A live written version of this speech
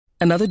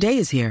Another day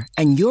is here,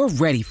 and you're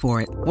ready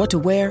for it. What to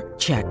wear?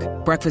 Check.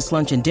 Breakfast,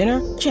 lunch, and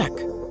dinner? Check.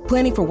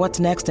 Planning for what's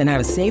next and how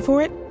to save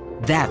for it?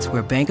 That's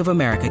where Bank of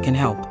America can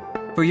help.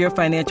 For your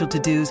financial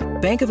to-dos,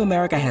 Bank of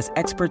America has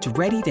experts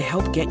ready to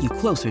help get you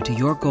closer to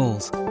your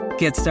goals.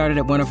 Get started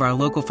at one of our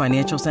local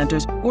financial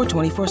centers or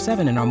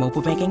 24/7 in our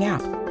mobile banking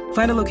app.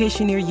 Find a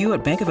location near you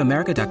at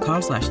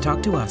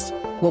bankofamerica.com/talktous.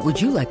 What would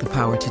you like the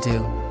power to do?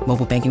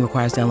 Mobile banking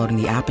requires downloading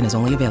the app and is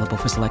only available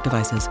for select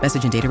devices.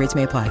 Message and data rates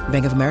may apply.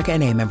 Bank of America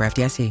N.A., member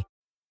FDIC.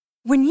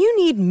 When you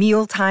need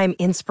mealtime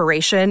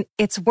inspiration,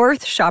 it's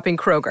worth shopping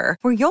Kroger,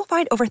 where you'll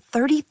find over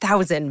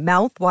 30,000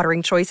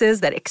 mouth-watering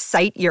choices that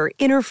excite your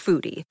inner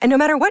foodie. And no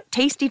matter what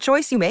tasty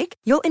choice you make,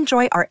 you'll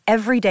enjoy our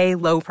everyday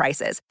low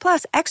prices,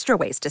 plus extra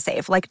ways to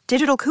save, like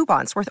digital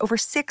coupons worth over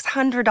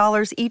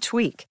 $600 each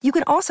week. You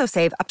can also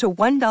save up to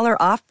 $1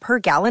 off per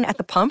gallon at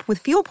the pump with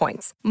fuel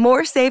points.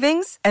 More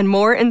savings and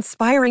more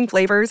inspiring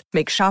flavors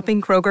make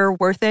shopping Kroger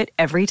worth it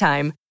every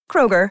time.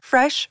 Kroger,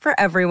 fresh for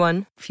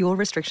everyone. Fuel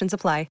restrictions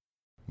apply.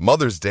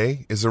 Mother's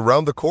Day is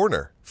around the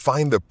corner.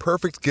 Find the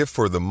perfect gift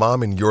for the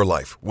mom in your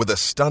life with a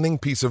stunning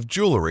piece of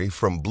jewelry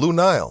from Blue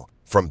Nile.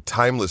 From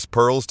timeless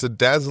pearls to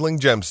dazzling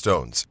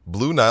gemstones,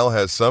 Blue Nile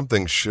has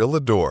something she'll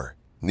adore.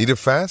 Need it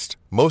fast?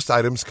 Most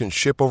items can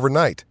ship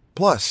overnight.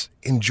 Plus,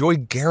 enjoy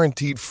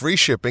guaranteed free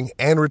shipping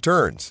and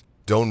returns.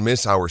 Don't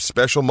miss our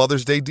special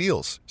Mother's Day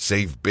deals.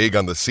 Save big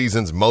on the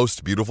season's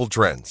most beautiful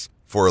trends.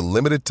 For a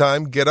limited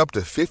time, get up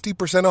to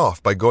 50%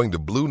 off by going to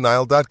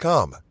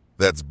BlueNile.com.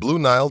 That's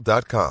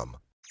BlueNile.com.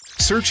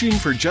 Searching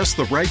for just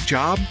the right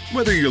job?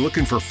 Whether you're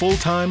looking for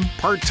full-time,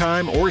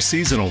 part-time, or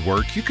seasonal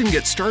work, you can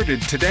get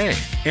started today.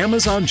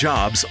 Amazon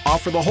Jobs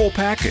offer the whole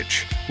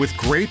package with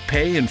great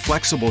pay and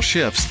flexible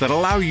shifts that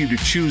allow you to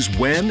choose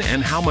when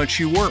and how much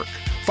you work.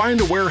 Find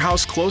a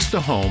warehouse close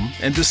to home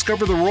and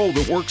discover the role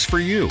that works for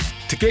you.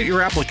 To get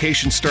your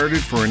application started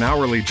for an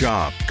hourly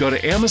job, go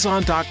to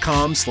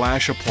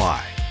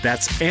amazon.com/apply.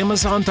 That's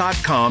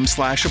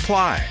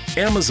amazon.com/apply.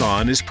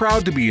 Amazon is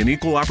proud to be an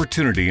equal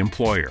opportunity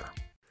employer.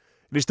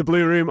 It is the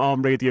Blue Room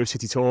on Radio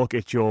City Talk.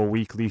 It's your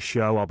weekly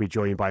show. I'll be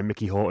joined by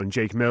Mickey Horton,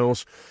 Jake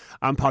Mills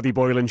and Paddy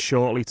Boylan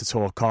shortly to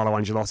talk Carlo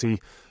Ancelotti,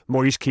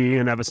 Moise Kean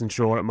and Everton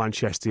draw at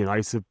Manchester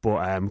United.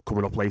 But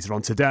coming up later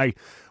on today,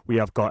 we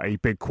have got a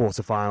big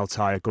quarter-final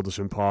tie at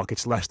Goodison Park.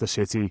 It's Leicester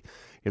City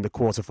in the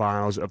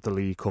quarter-finals of the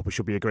League Cup. It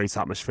should be a great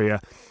atmosphere.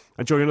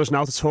 And joining us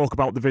now to talk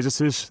about the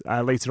visitors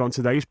later on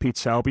today is Pete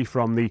Selby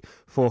from the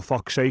For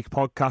Fox's Sake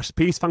podcast.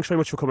 Pete, thanks very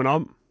much for coming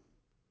on.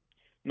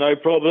 No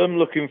problem.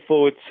 Looking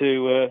forward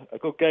to a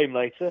good game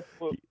later.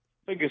 Well,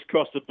 fingers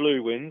crossed the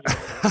Blue wins.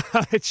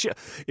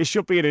 It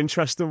should be an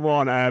interesting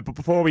one. But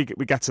before we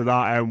get to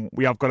that,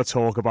 we have got to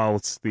talk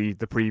about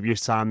the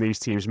previous time these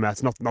teams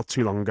met. Not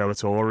too long ago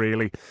at all,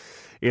 really,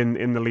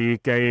 in the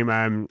league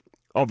game.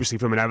 Obviously,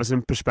 from an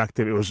Everton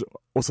perspective, it was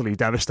utterly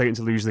devastating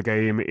to lose the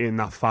game in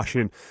that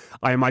fashion.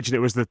 I imagine it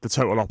was the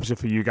total opposite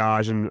for you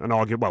guys, and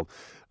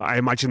I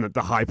imagine that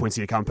the high point of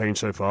your campaign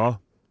so far.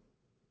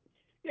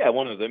 Yeah,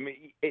 one of them.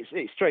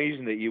 It's strange,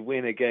 isn't it? You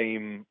win a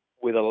game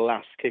with a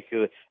last kick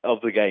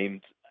of the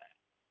game,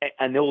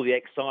 and all the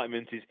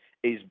excitement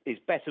is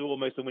better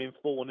almost than winning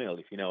 4-0,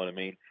 if you know what I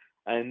mean.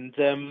 And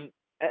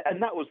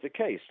that was the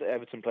case.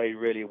 Everton played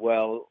really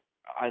well,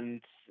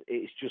 and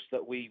it's just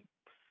that we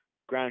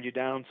ground you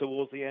down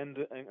towards the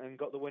end and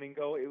got the winning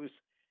goal.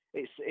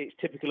 It's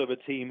typical of a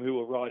team who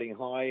are riding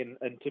high,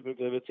 and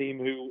typical of a team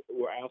who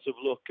were out of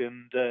luck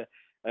and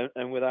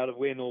without a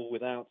win or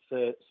without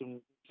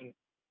some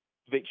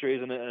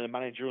victories and a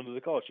manager under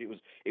the cosh. It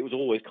was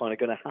always kind of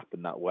going to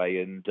happen that way,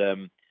 and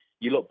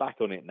you look back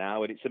on it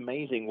now, and it's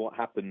amazing what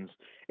happens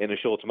in a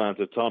short amount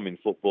of time in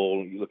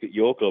football. You look at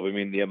your club. I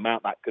mean, the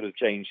amount that could have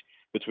changed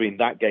between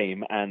that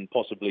game and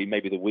possibly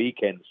maybe the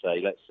weekend.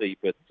 Let's see,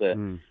 but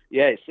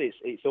yeah,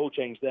 it's all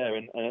changed there,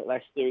 and at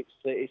Leicester,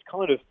 it's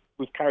kind of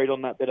we've carried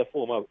on that bit of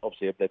form.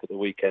 Obviously, a blip at the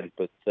weekend,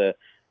 but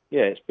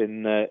yeah, it's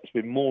been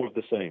more of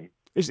the same.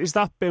 Is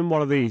that been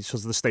one of the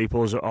sort of the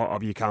staples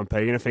of your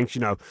campaign? I think,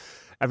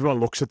 everyone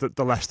looks at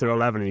the Leicester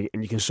 11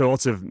 and you can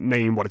sort of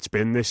name what it's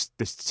been this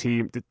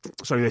season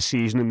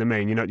in the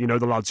main. You know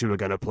the lads who are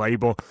going to play,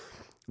 but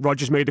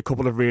Rodgers made a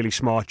couple of really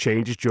smart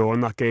changes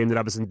during that game that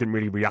Everton didn't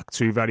really react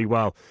to very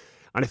well.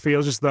 And it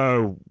feels as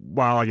though,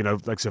 while, like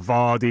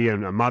Vardy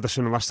and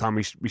Maddison, the last time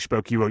we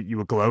spoke, you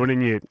were glowing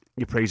in your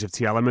praise of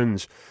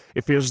Tielemans.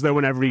 It feels as though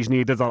whenever he's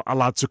needed a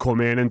lad to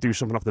come in and do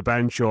something off the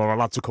bench, or a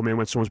lad to come in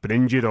when someone's been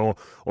injured or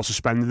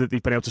suspended, that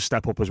they've been able to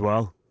step up as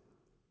well.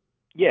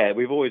 Yeah,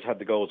 we've always had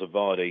the goals of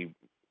Vardy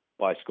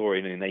by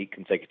scoring in 8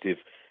 consecutive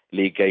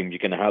league games. You're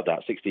going to have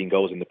that 16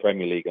 goals in the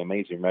Premier League,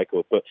 amazing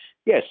record. But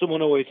yeah,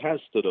 someone always has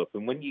stood up.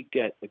 And when you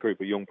get a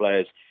group of young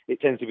players, it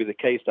tends to be the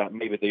case that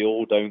maybe they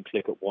all don't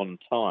click at one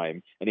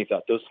time. And if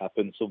that does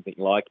happen, something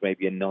like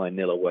maybe a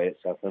 9-0 away at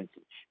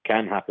Southampton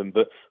can happen.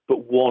 But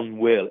one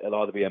will.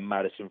 It'll either be a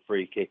Maddison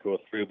free kick or a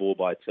through ball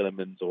by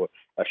Tielemans or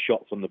a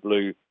shot from the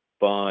blue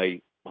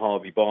by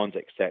Harvey Barnes,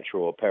 etc.,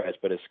 or Perez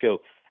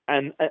Better-Skill.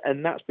 And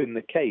that's been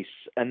the case.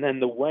 And then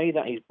the way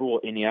that he's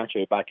brought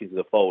Iheanacho back into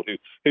the fold,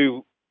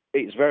 who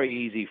it's very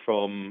easy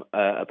from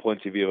a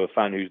point of view of a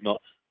fan who's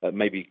not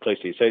maybe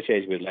closely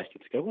associated with Leicester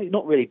to go, well, he's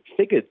not really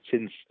figured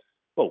since,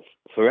 well,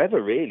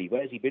 forever really.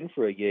 Where has he been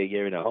for a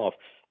year and a half?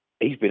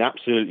 He's been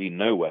absolutely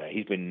nowhere.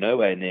 He's been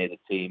nowhere near the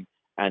team,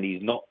 and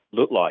he's not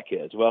looked like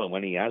it as well. And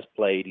when he has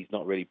played, he's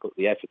not really put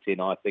the effort in,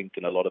 I think,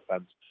 and a lot of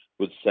fans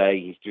would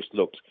say he's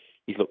looked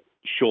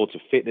short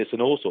of fitness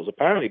and all sorts.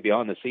 Apparently,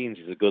 behind the scenes,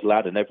 he's a good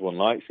lad and everyone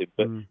likes him.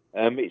 But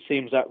it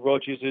seems that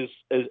Rodgers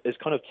has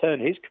kind of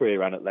turned his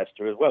career around at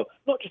Leicester as well,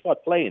 not just by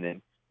playing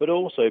him, but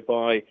also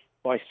by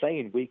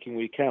saying week in,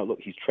 week out, look,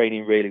 he's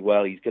training really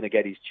well, he's going to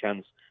get his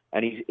chance,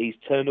 and he's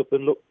turned up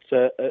and looked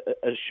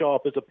as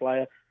sharp as a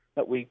player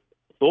that we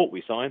thought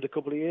we signed a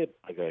couple of years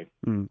ago.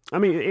 I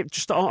mean,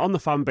 just on the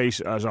fan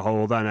base as a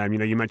whole, then,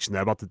 you mentioned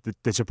there about the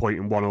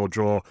disappointing 1-1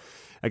 draw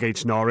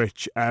against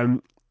Norwich.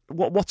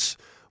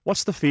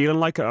 What's the feeling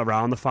like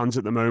around the fans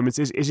at the moment?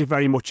 Is it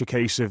very much a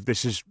case of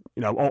this is,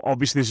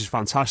 obviously this is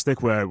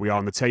fantastic where we are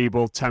on the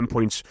table, 10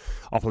 points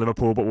off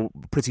Liverpool, but we're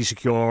pretty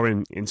secure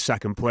in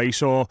second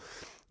place? Or,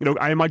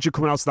 I imagine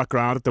coming out to that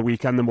ground at the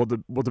weekend, there would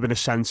have been a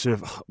sense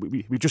of,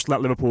 we just let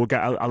Liverpool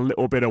get a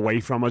little bit away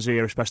from us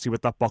here, especially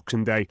with that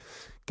Boxing Day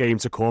game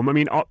to come. I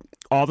mean,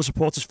 are the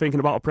supporters thinking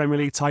about a Premier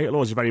League title,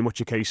 or is it very much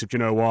a case of,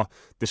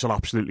 this will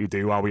absolutely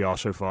do how we are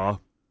so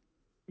far?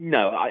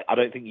 No, I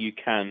don't think you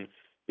can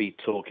be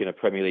talking a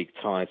Premier League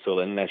title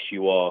unless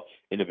you are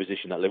in a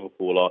position that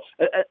Liverpool are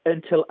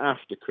until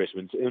after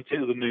Christmas,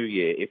 until the new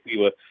year. If we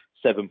were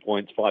 7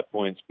 points, 5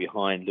 points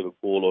behind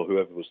Liverpool or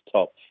whoever was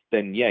top,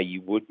 then yeah,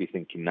 you would be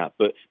thinking that.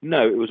 But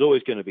no, it was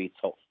always going to be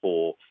top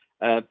four.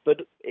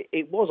 But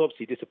it was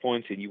obviously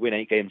disappointing. You win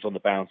 8 games on the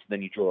bounce and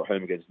then you draw at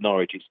home against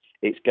Norwich.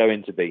 It's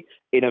going to be,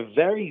 in a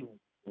very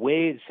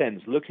weird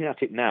sense, looking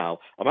at it now,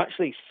 I'm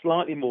actually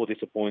slightly more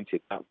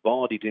disappointed that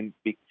Vardy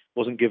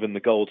wasn't given the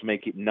goal to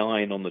make it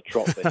 9 on the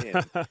trot for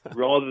him,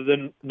 rather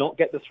than not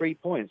get the 3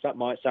 points. That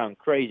might sound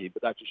crazy,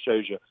 but that just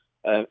shows you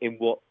in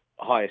what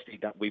highest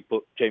league that we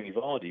put Jamie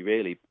Vardy,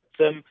 really.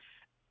 But,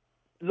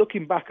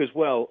 looking back as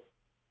well,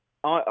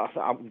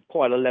 I'm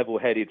quite a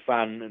level-headed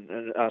fan,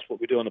 and that's what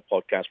we do on the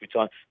podcast.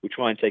 We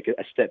try and take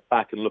a step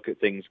back and look at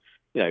things,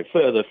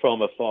 further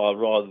from afar,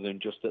 rather than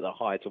just at the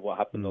height of what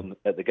happened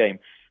at the game.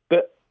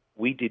 But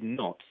we did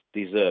not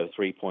deserve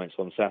 3 points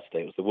on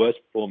Saturday. It was the worst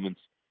performance,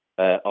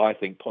 I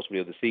think, possibly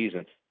of the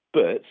season.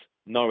 But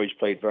Norwich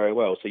played very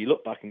well. So you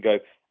look back and go,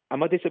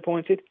 am I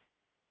disappointed?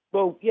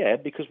 Well, yeah,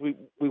 because we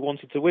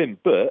wanted to win.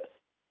 But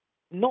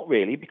not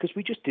really, because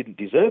we just didn't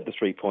deserve the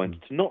 3 points,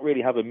 to not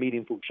really have a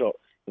meaningful shot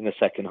in the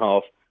second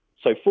half.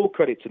 So full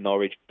credit to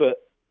Norwich. But,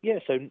 yeah,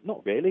 so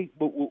not really.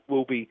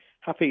 We'll be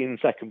happy in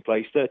second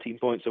place, 13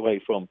 points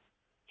away from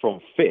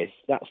fifth.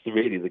 That's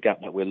really the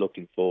gap that we're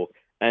looking for.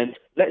 And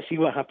let's see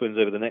what happens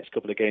over the next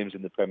couple of games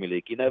in the Premier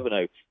League. You never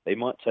know. They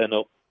might turn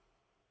up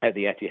at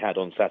the Etihad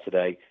on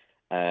Saturday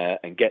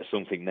and get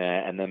something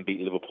there, and then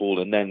beat Liverpool,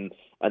 and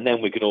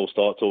then we can all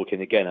start talking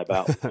again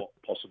about what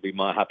possibly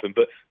might happen.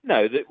 But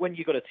no, when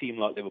you've got a team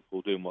like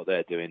Liverpool doing what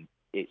they're doing,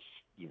 it's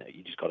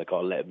you just got to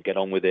let them get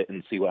on with it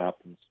and see what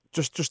happens.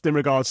 Just in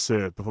regards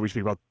to, before we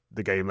speak about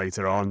the game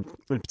later on,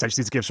 and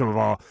potentially to give some of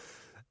our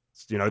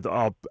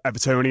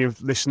Evertonian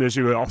listeners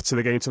who are off to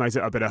the game tonight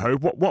a bit of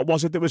hope. What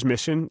was it that was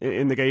missing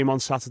in the game on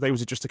Saturday?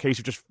 Was it just a case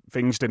of just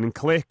things didn't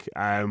click?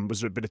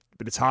 Was there a bit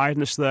of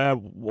tiredness there?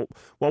 What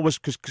was,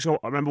 because I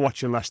remember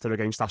watching Leicester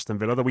against Aston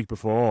Villa the week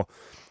before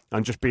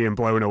and just being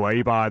blown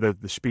away by the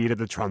speed of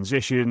the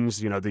transitions,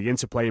 the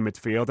interplay in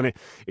midfield, and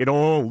it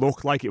all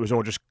looked like it was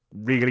all just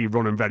really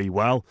running very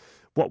well.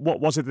 What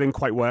was it that didn't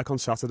quite work on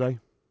Saturday?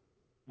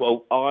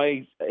 Well,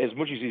 as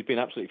much as he's been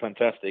absolutely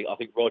fantastic, I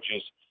think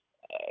Rodgers,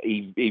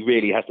 he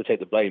really has to take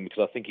the blame,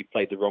 because I think he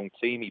played the wrong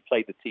team. He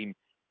played the team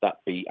that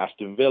beat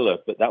Aston Villa,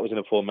 but that was in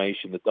a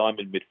formation, the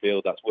diamond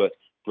midfield, that's worked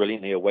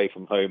brilliantly away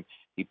from home.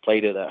 He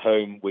played it at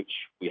home, which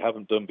we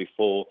haven't done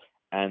before,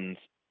 and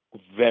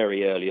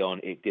very early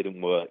on it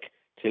didn't work.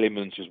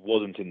 Tielemans just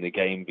wasn't in the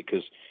game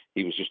because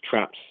he was just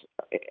trapped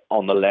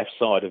on the left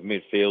side of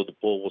midfield. The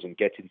ball wasn't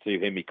getting to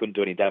him. He couldn't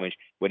do any damage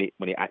when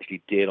it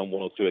actually did on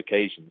 1 or 2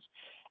 occasions.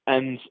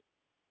 And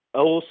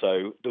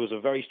also, there was a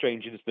very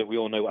strange incident. We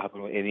all know what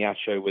happened in the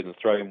Iheanacho when the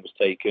throw-in was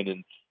taken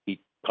and he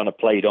kind of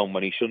played on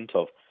when he shouldn't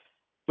have.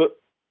 But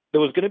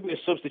there was going to be a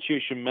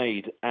substitution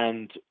made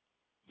and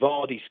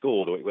Vardy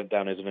scored, or it went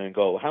down as an own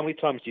goal. How many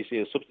times do you see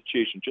a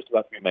substitution just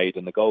about to be made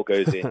and the goal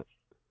goes in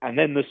and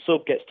then the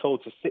sub gets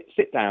told to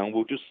sit down,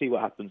 we'll just see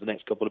what happens the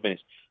next couple of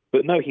minutes?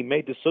 But no, he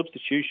made the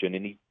substitution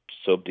and he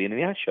subbed in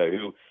Iheanacho,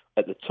 who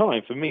at the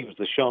time for me was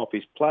the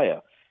sharpest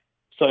player.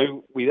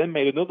 So we then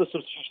made another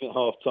substitution at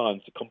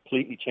half-time to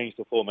completely change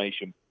the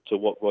formation to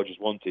what Rodgers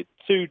wanted.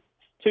 Two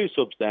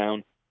subs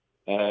down,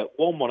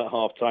 1-1 at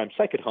half-time.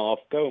 Second half,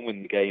 go and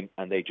win the game,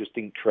 and they just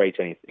didn't create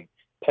anything.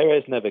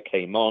 Perez never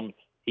came on.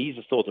 He's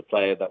the sort of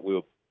player that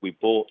we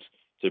bought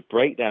to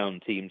break down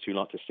teams who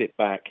like to sit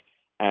back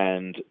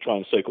and try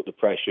and soak up the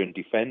pressure and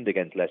defend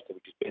against Leicester,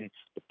 which has been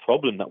the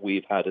problem that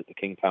we've had at the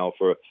King Power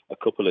for a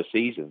couple of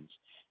seasons.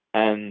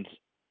 And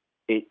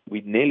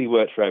we nearly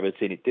worked for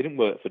Everton. It didn't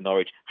work for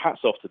Norwich. Hats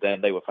off to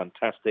them. They were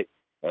fantastic.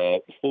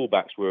 The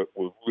fullbacks were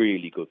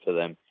really good for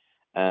them,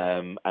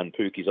 and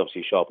Pukki's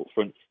obviously sharp up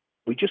front.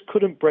 We just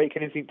couldn't break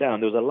anything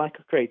down. There was a lack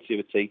of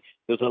creativity.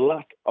 There was a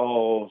lack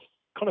of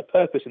kind of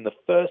purpose in the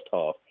first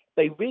half.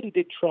 They really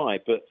did try,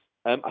 but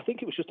I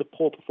think it was just a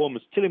poor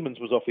performance.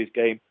 Tielemans was off his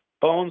game.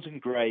 Barnes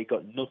and Gray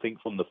got nothing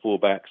from the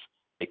fullbacks.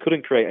 They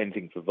couldn't create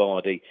anything for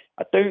Vardy.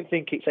 I don't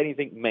think it's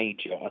anything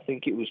major. I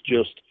think it was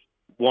just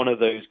one of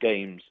those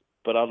games.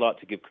 But I'd like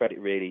to give credit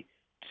really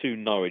to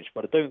Norwich.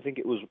 But I don't think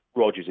it was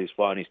Rodgers'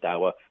 finest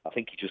hour. I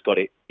think he just got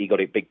it. He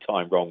got it big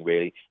time wrong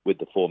really with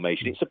the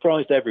formation. It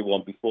surprised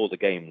everyone before the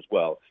game as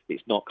well.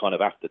 It's not kind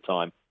of after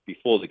time.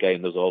 Before the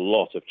game, there's a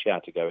lot of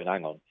chatter going.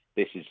 Hang on.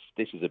 This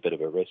is a bit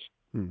of a risk.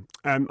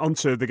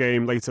 Onto the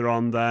game later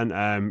on then.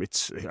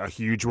 It's a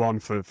huge one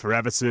for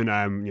Everton.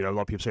 A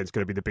lot of people say it's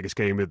going to be the biggest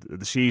game of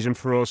the season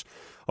for us.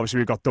 Obviously,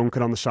 we've got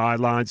Duncan on the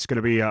sidelines. It's going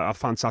to be a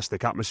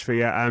fantastic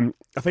atmosphere.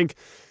 I think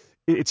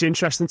it's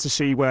interesting to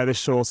see where this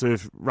sort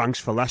of ranks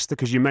for Leicester,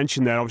 because you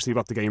mentioned there, obviously,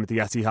 about the game at the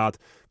Etihad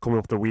coming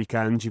up the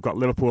weekend. You've got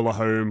Liverpool at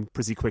home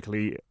pretty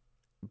quickly,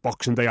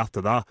 Boxing Day after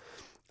that.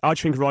 How do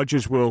you think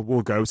Rodgers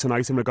will go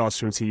tonight in regards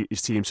to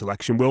his team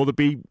selection? Will there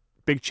be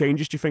big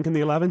changes, do you think, in the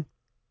 11?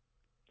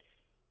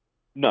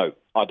 No,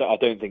 I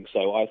don't think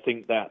so. I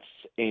think that's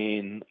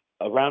in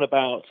around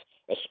about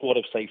a squad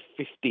of, say,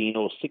 15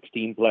 or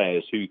 16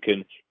 players who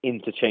can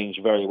interchange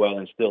very well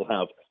and still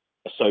have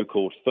a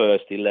so-called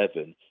first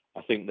 11.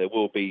 I think there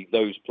will be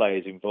those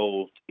players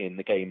involved in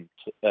the game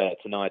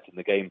tonight, in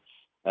the game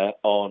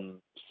on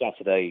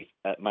Saturday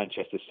at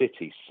Manchester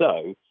City.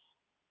 So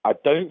I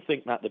don't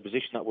think that the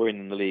position that we're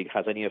in the league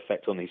has any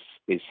effect on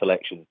his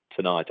selection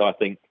tonight. I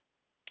think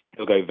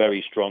he'll go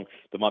very strong.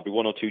 There might be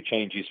one or two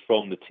changes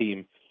from the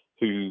team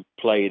who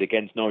played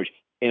against Norwich.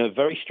 In a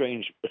very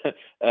strange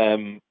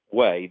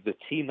way, the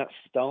team that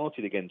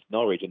started against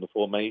Norwich in the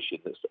formation,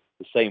 that's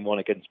the same one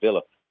against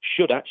Villa,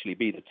 should actually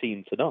be the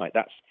team tonight.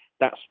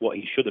 That's what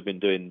he should have been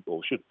doing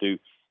or should do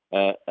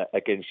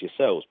against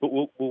yourselves. But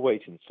we'll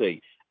wait and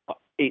see.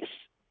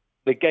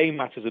 The game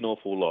matters an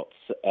awful lot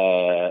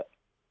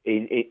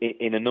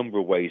in a number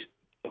of ways.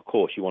 Of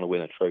course, you want to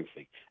win a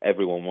trophy.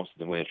 Everyone wants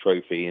to win a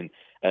trophy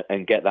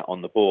and get that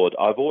on the board.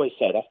 I've always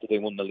said after they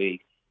won the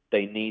league,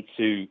 they need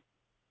to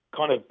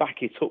kind of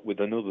back it up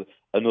with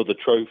another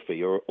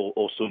trophy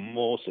or some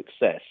more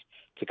success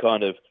to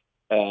kind of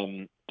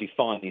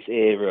define this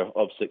era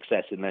of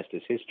success in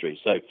Leicester's history.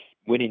 So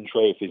winning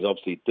trophies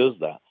obviously does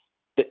that.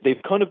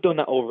 They've kind of done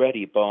that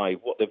already by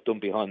what they've done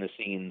behind the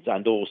scenes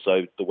and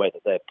also the way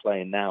that they're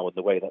playing now and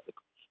the way that the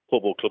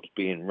football club's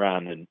being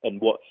ran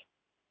and what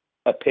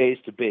appears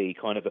to be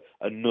kind of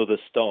another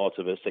start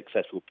of a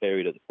successful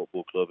period at the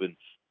football club and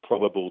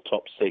probable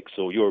top six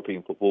or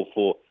European football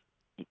for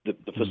the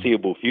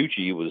foreseeable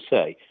future, you would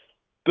say.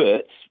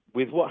 But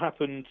with what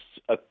happened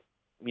a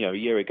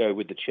year ago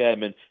with the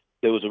chairman,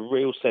 there was a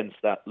real sense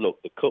that,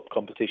 look, the cup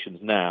competitions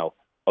now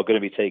are going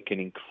to be taken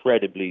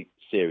incredibly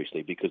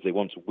seriously because they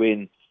want to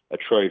win a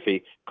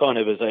trophy, kind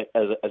of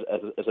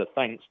as a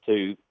thanks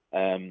to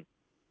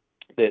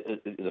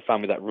the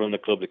family that run the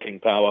club, the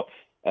King Power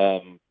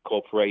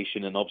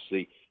Corporation, and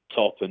obviously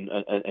Top and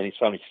his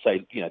family, to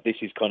say, this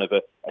is kind of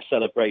a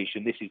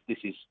celebration. This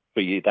is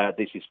for you, Dad.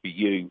 This is for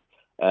you,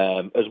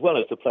 as well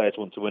as the players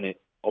want to win it,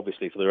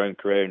 obviously for their own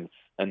career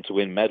and to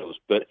win medals.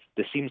 But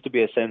there seems to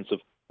be a sense of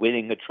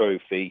winning a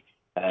trophy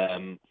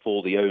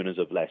for the owners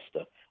of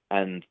Leicester,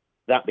 and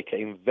that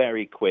became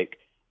very quick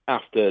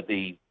after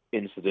the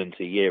incident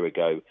a year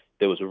ago.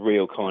 There was a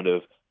real kind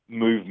of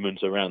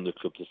movement around the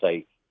club to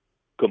say,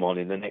 come on,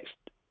 in the next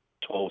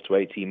 12 to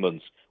 18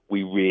 months,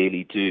 we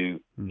really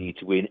do need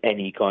to win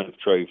any kind of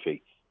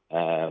trophy.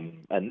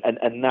 And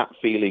that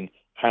feeling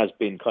has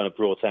been kind of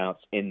brought out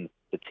in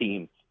the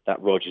team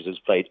that Rodgers has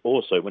played.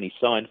 Also, when he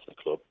signed for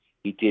the club,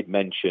 he did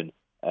mention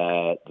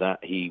that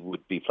he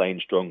would be playing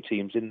strong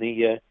teams in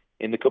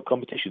the cup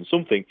competition,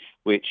 something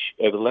which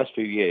over the last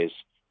few years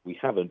we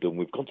haven't done.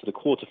 We've gone to the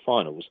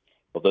quarterfinals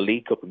of the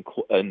League Cup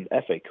and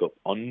FA Cup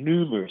on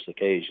numerous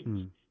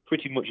occasions,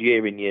 pretty much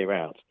year in, year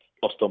out.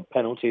 Lost on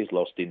penalties,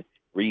 lost in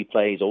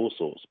replays, all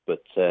sorts.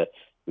 But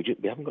we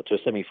haven't got to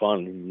a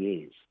semi-final in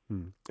years.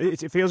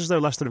 It feels as though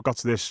Leicester have got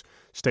to this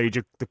stage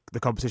of the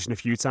competition a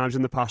few times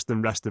in the past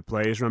and rested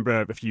players.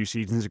 Remember a few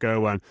seasons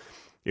ago when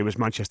it was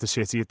Manchester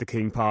City at the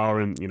King Power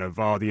and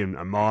Vardy and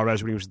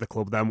Mahrez when he was at the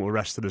club then were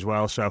rested as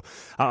well. So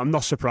I'm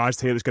not surprised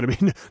to hear there's going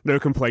to be no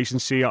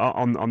complacency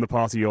on the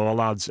part of your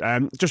lads.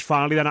 Just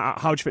finally then,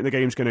 how do you think the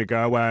game's going to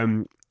go?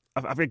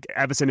 I think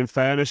Everton, in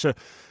fairness, a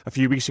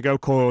few weeks ago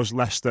caused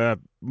Leicester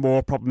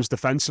more problems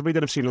defensively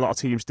than I've seen a lot of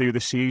teams do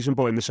this season,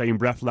 but in the same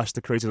breath,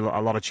 Leicester created a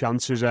lot of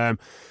chances.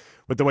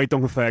 With the way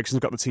Duncan Ferguson's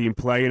got the team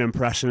playing and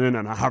pressing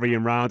and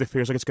harrying round, it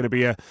feels like it's going to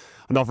be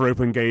another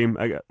open game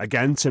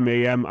again to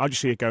me. How do you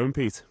see it going,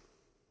 Pete?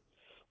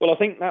 Well, I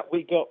think that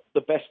we got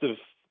the best of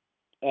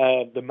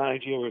the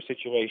managerial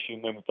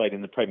situation when we played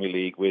in the Premier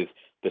League with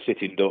the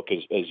sitting duck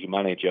as your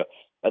manager.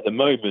 At the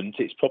moment,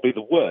 it's probably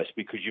the worst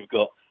because you've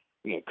got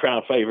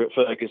crowd favourite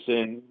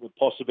Ferguson, with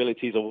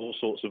possibilities of all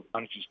sorts of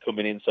managers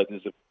coming in. So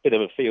there's a bit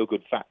of a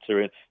feel-good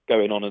factor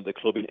going on at the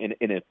club in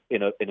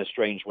a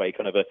strange way,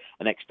 kind of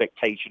an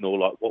expectation or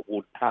like what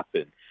would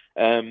happen.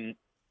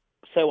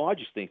 So I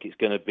just think it's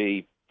going to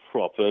be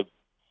proper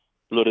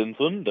blood and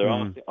thunder.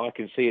 I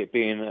can see it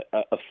being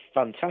a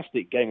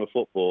fantastic game of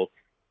football.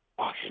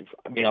 I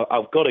mean,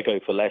 I've got to go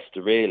for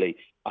Leicester, really.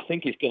 I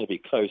think it's going to be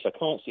close. I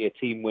can't see a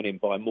team winning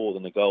by more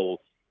than a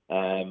goal.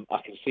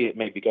 I can see it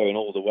maybe going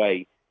all the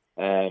way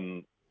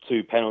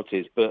to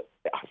penalties, but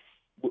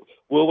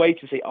we'll wait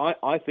and see.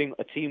 I think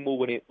a team will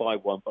win it by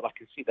one, but I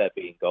can see there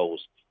being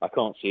goals. I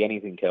can't see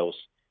anything else.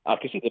 I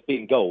can see there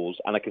being goals,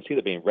 and I can see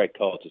there being red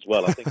cards as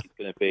well. I think it's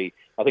going to be.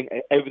 I think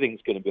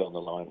everything's going to be on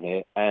the line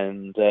here,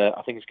 and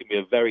I think it's going to be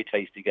a very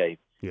tasty game.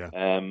 Yeah.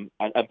 And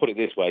put it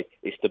this way,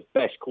 it's the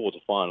best quarter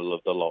final of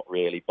the lot,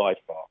 really, by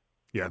far.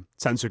 Yeah,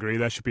 tend to agree.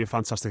 There should be a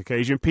fantastic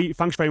occasion. Pete,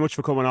 thanks very much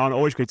for coming on.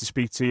 Always great to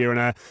speak to you,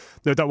 and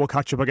no doubt we'll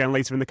catch up again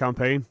later in the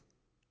campaign.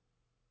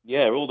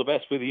 Yeah, all the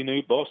best with your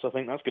new boss. I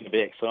think that's going to be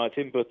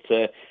exciting. But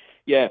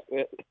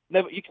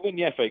never you can win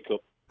the FA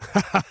Cup.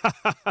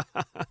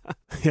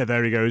 Yeah,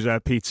 there he goes,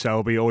 Pete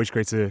Selby. Always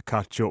great to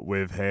catch up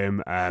with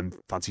him.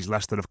 Fancies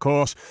Leicester, of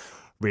course.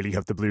 Really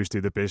hope the Blues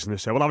do the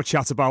business. So we'll have a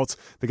chat about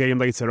the game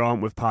later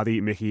on with Paddy,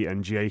 Mickey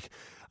and Jake.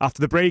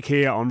 After the break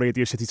here on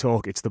Radio City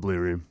Talk, it's the Blue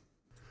Room.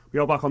 We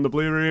are back on the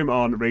Blue Room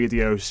on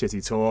Radio City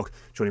Talk.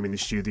 Joining me in the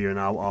studio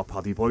now are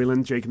Paddy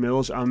Boylan, Jake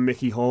Mills and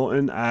Mickey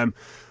Horton.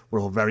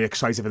 We're all very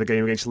excited for the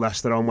game against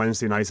Leicester on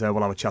Wednesday night. We'll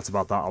have a chat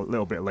about that a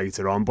little bit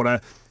later on.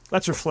 But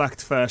let's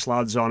reflect first,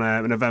 lads, on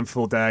an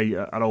eventful day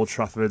at Old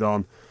Trafford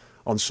on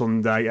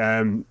Sunday.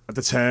 A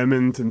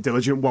determined and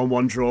diligent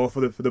 1-1 draw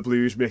for the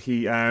Blues,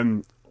 Mickey.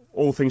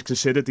 All things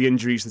considered, the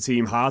injuries the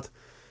team had,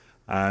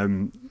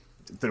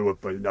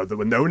 that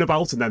were known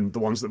about, and then the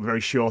ones that were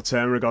very short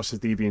term in regards to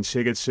DB and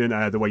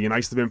Sigurdsson, the way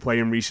United have been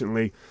playing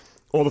recently,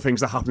 all the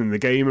things that happened in the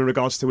game in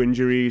regards to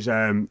injuries,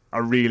 a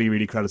really,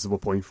 really creditable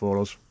point for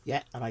us.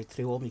 Yeah, and I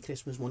threw all my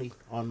Christmas money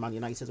on Man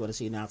United when I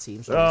seen our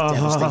team. So it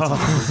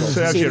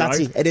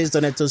is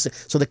done. It does.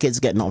 So the kids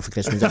are getting on for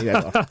Christmas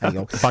anyway. There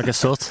you go. Bag of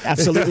soot.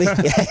 Absolutely.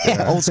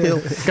 Yeah, old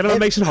school. Get a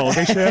Mason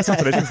Holiday shirt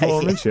after this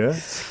performance, yeah.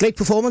 Great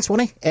performance,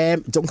 wasn't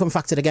it? Duncan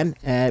factored again.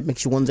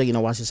 Makes you wonder,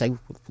 as you say,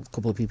 a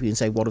couple of people can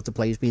say, what have the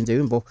players been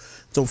doing? But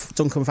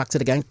Duncan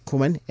factored again,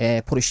 come in,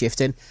 put a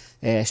shift in.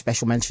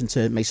 Special mention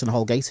to Mason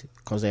Holgate,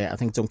 because I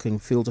think Duncan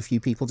fooled a few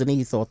people, didn't he?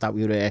 He thought that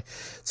we were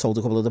told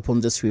a couple of the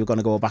pundits we were going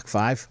to go back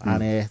five,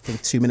 and I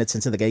think 2 minutes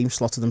into the game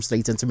slotted them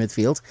straight into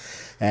midfield.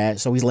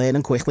 So he's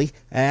learning quickly,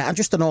 and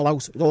just an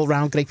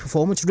all-round great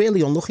performance. Really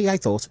unlucky, I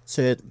thought,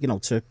 to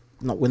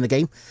not win the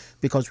game,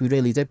 because we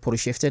really did put a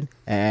shift in.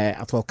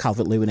 I thought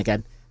Calvert-Lewin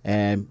again.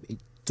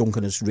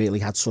 Duncan has really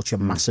had such a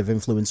massive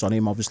influence on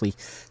him, obviously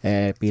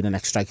being an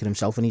ex-striker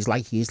himself, and he's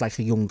like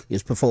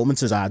his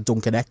performances are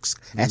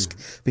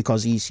Duncan-esque,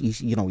 because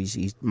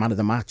he's man of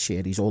the match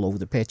here. He's all over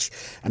the pitch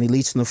and he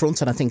leads from the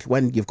front, and I think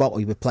when you've got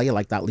a player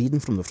like that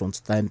leading from the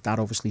front, then that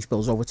obviously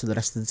spills over to the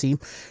rest of the team.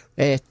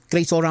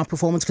 Great all-round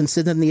performance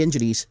considering the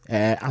injuries.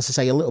 As I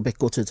say, a little bit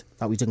gutted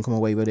that we didn't come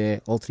away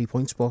with all 3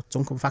 points, but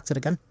Duncan factored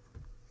again.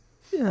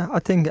 Yeah, I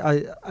think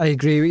I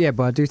agree with you,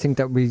 but I do think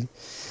that we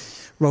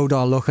rode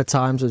our luck at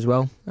times as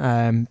well.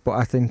 But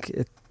I think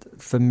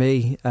for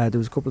me, there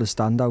was a couple of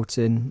standouts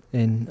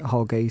in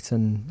Holgate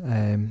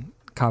and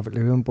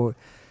Calvert-Lewin, but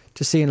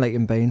just seeing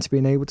Leighton Baines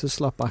being able to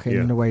slot back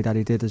in the way that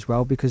he did as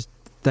well, because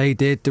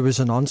there was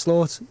an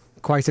onslaught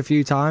quite a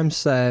few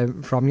times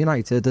from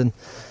United, and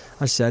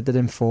as I said, they're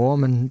in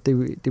form and they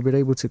were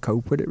able to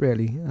cope with it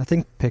really. I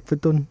think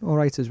Pickford done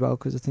alright as well,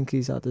 because I think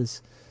he's had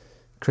his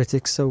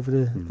critics over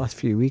the last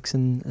few weeks,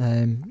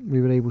 and we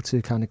were able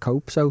to kind of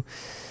cope. So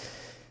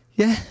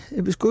yeah,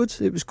 it was good.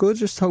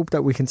 Just hope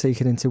that we can take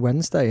it into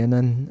Wednesday, and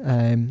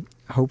then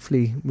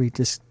hopefully we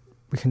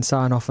can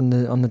sign off on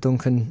the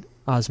Duncan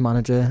as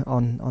manager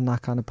on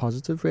that kind of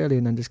positive really,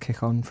 and then just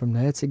kick on from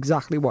there. It's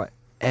exactly what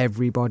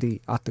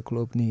everybody at the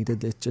club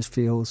needed. It just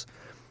feels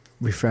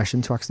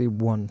refreshing to actually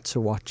want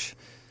to watch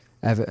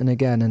Everton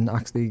again, and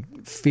actually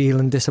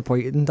feeling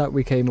disappointed that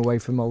we came away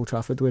from Old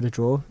Trafford with a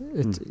draw.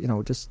 It's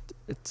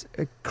it's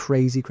a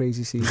crazy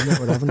season that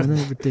we're having, isn't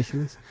it?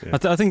 Ridiculous. Yeah.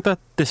 I think that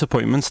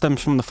disappointment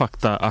stems from the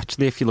fact that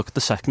actually, if you look at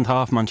the second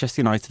half,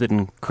 Manchester United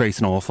didn't create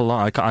an awful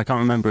lot. I can't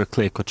remember a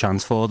clear-cut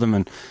chance for them,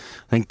 and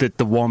I think that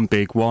the one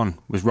big one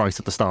was right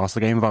at the start of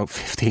the game, about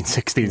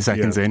 15-16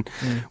 seconds in,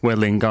 where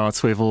Lingard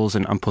swivels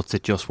and puts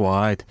it just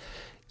wide.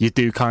 You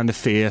do kind of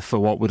fear for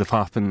what would have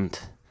happened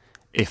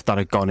if that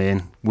had gone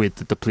in with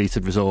the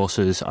depleted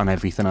resources and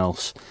everything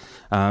else.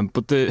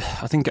 But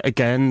I think,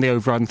 again, the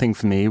overriding thing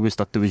for me was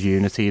that there was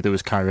unity, there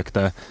was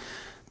character,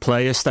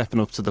 players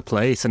stepping up to the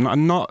plate,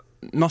 and not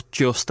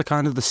just the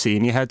kind of the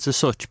senior heads as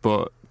such,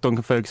 but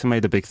Duncan Ferguson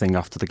made a big thing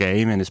after the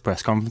game in his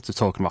press conference of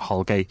talking about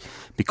Holgate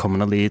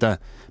becoming a leader,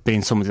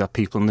 being somebody that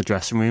people in the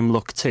dressing room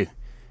look to.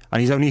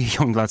 And he's only a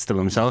young lad still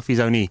himself. He's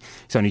only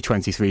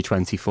 23,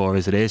 24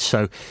 as it is.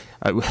 So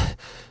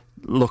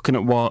looking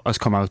at what has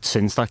come out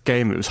since that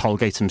game, it was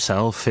Holgate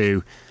himself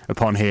who,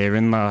 upon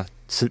hearing that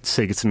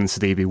Sigurdsson and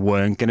Sidibe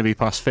weren't going to be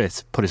past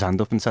fit, put his hand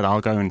up and said, I'll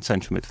go in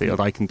central midfield,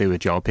 I can do a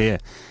job here.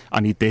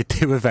 And he did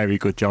do a very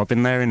good job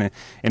in there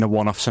in a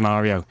one-off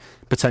scenario.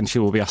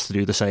 Potentially we'll be asked to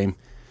do the same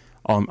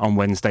on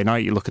Wednesday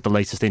night. You look at the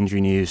latest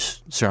injury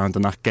news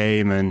surrounding that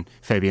game, and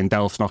Fabian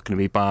Delph's not going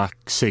to be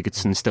back.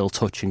 Sigurdsson still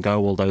touch and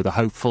go, although they're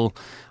hopeful,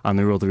 and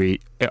there are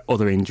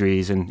other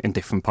injuries in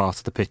different parts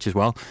of the pitch as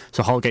well.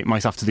 So Holgate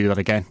might have to do that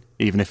again,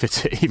 even if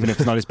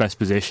it's not his best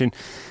position.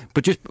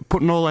 But just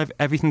putting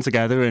everything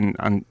together,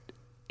 and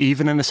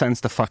even in a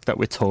sense the fact that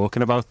we're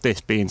talking about this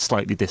being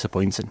slightly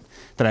disappointing,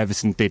 that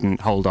Everton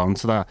didn't hold on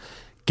to that,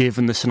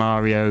 given the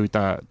scenario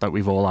that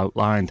we've all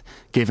outlined,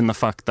 given the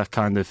fact that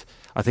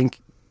I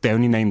think they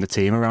only named the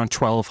team around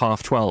 12,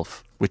 half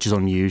 12, which is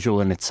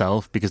unusual in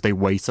itself, because they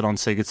waited on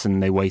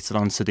Sigurdsson, they waited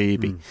on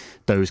Sidibe,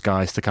 those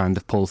guys to kind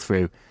of pull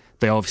through.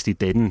 They obviously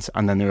didn't,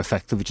 and then they're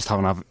effectively just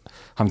having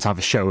to have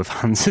a show of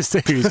hands as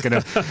to who's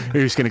going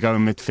to go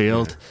in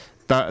midfield.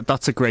 Yeah.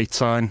 That's a great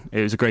sign.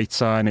 It was a great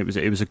sign. It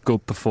was a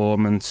good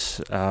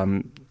performance.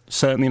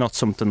 Certainly not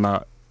something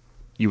that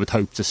you would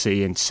hope to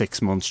see in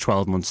 6 months,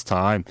 12 months'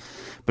 time.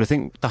 But I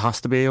think there has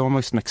to be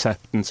almost an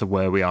acceptance of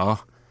where we are,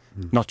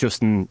 not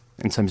just in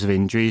terms of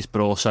injuries, but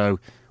also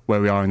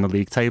where we are in the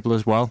league table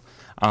as well.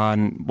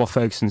 And what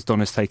Ferguson's done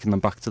is taken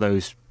them back to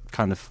those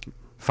kind of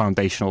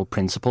foundational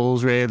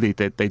principles, really.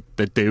 They're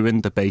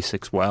doing the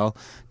basics well.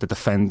 They're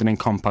defending in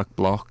compact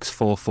blocks,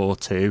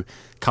 4-4-2.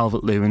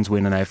 Calvert-Lewin's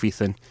winning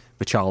everything,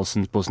 but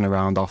Charleston's buzzing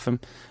around off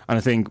him. And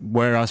I think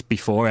whereas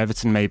before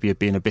Everton maybe had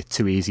been a bit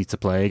too easy to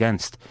play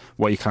against,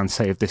 what you can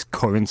say of this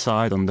current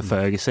side under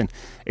Ferguson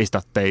is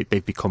that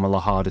they've become a lot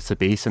harder to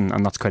beat,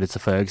 and that's credit to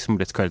Ferguson,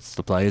 but it's credit to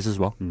the players as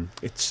well.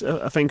 It's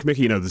I think,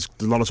 Mickey, there's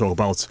a lot of talk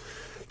about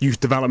youth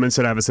developments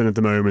at Everton at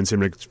the moment,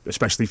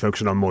 especially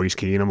focusing on Moise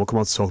Kean, and we'll come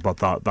on to talk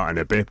about that in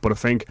a bit. But I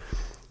think,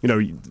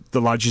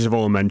 the lads you've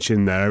all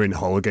mentioned there in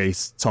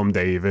Holgate, Tom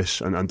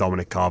Davies and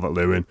Dominic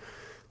Calvert-Lewin,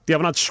 they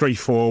haven't had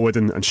straightforward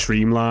and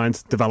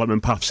streamlined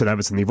development paths at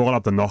Everton. They've all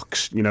had the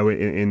knocks,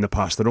 in the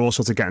past. They're all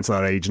sort of getting to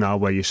that age now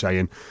where you're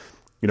saying,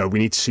 we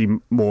need to see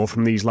more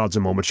from these lads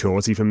and more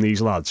maturity from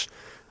these lads.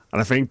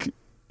 And I think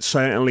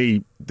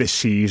certainly this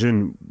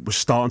season we're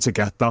starting to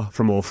get that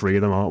from all three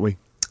of them, aren't we?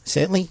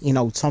 Certainly,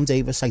 Tom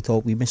Davies, I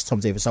thought we missed Tom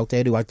Davies out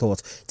there, who I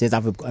thought did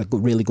have a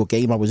really good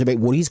game. I was a bit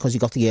worried because he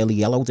got the early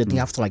yellow, didn't he,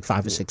 after like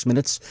 5 or 6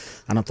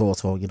 minutes? And I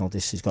thought,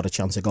 this has got a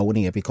chance of going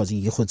here, because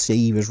you could see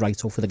he was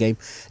right up for the game.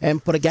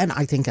 But again,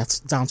 I think that's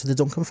down to the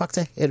Duncan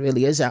factor. It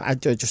really is. I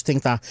just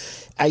think that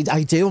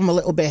I'm a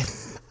little bit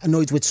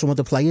annoyed with some of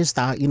the players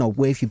that,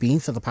 where have you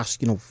been for the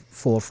past,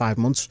 4 or 5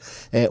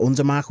 months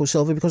under Marco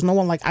Silva? Because no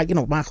one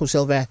Marco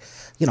Silva,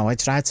 I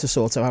tried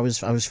to I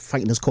was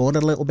fighting his corner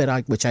a little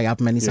bit, which I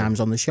have many times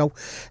on the show.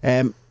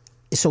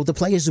 So the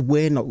players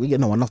were not,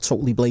 are not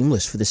totally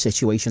blameless for the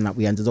situation that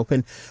we ended up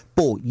in.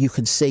 But you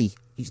can see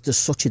there's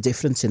such a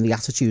difference in the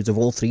attitude of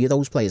all three of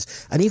those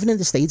players. And even in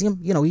the stadium,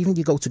 even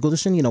you go to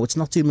Goodison, it's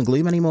not doom and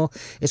gloom anymore.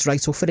 It's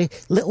right up for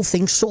it. Little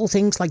things, subtle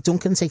things, like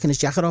Duncan taking his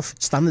jacket off,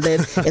 standing there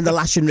in the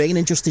lashing rain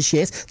in just his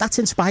shirt. That's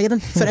inspiring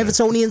for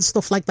Evertonians,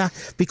 stuff like that,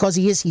 because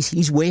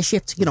he's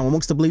worshipped,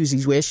 amongst the Blues,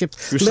 he's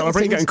worshipped. He was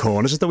celebrating getting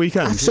corners at the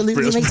weekend.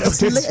 Absolutely, mate.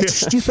 It's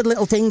stupid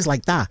little things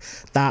like that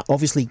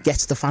obviously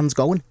gets the fans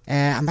going.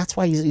 And that's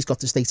why he's got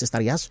the status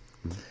that he has.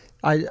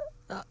 Do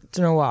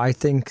you know what? I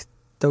think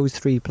those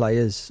three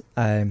players,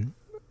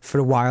 for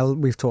a while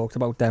we've talked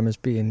about them as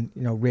being,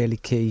 really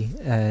key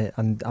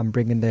and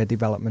bringing their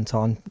development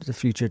on, the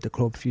future of the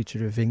club,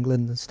 future of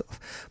England and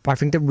stuff. But I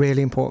think they're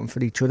really important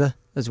for each other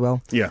as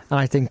well. Yeah. And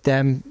I think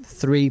them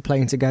three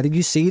playing together,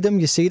 you see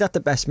that they're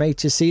best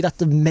mates, you see that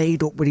they're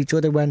made up with each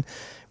other when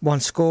one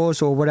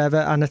scores or whatever.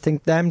 And I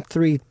think them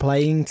three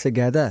playing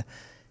together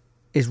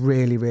is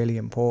really, really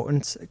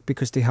important,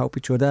 because they help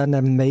each other. And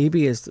then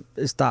maybe is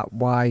that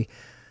why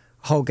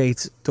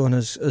Holgate done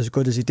as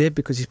good as he did,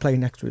 because he's playing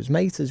next to his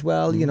mate as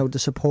well. They're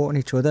supporting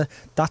each other.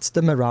 That's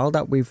the morale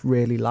that we've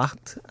really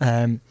lacked.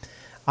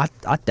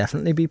 I'd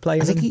definitely be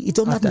playing. I think he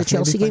done that in the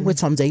Chelsea game with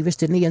Tom Davies,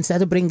 didn't he?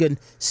 Instead of bringing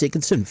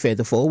Sigurdsson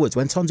further forwards,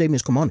 when Tom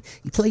Davies come on,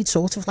 he played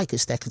sort of like a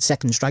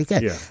second striker.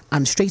 Yeah.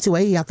 And straight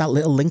away he had that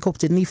little link up,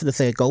 didn't he, for the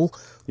third goal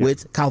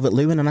with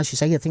Calvert-Lewin. And as you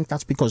say, I think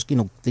that's because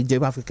they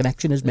do have a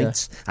connection as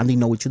mates, and they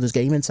know each other's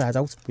game inside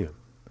out. Yeah.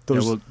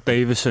 Well,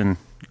 Davies and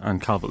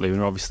Calvert-Lewin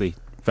are obviously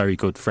very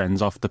good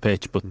friends off the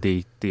pitch, but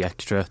the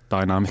extra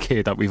dynamic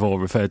here that we've all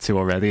referred to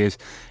already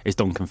is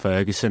Duncan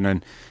Ferguson.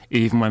 And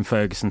even when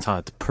Ferguson's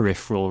had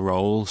peripheral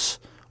roles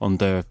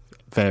under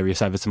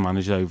various Everton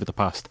managers over the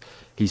past,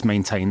 he's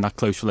maintained that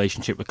close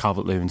relationship with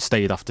Calvert-Lewin,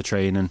 stayed after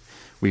training,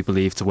 we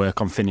believe, to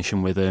work on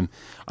finishing with him.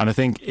 And I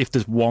think if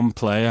there's one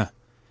player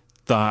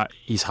that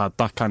he's had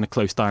that kind of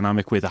close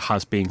dynamic with, it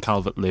has been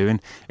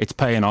Calvert-Lewin. It's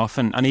paying off,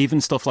 and even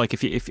stuff like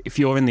if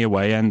you're in the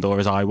away end, or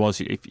as I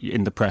was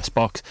in the press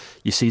box,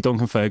 you see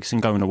Duncan Ferguson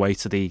going away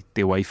to the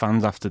away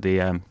fans after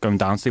the going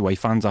down to the away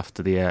fans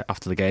after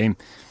the game.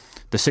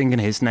 They're singing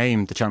his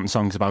name, they're chanting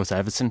songs about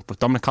Everton, but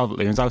Dominic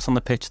Calvert-Lewin's out on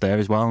the pitch there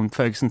as well, and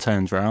Ferguson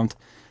turns around,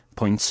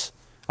 points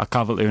at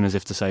Calvert-Lewin as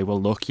if to say,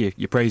 well, look,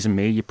 you're praising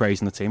me, you're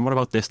praising the team. What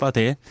about this lad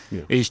here?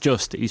 Yeah.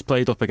 He's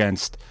played up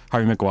against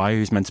Harry Maguire,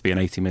 who's meant to be an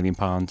 £80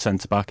 million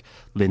centre-back,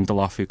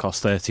 Lindelof, who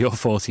cost 30 or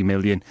 40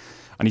 million,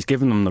 and he's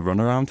given them the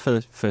runaround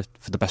for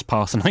the best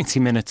part of 90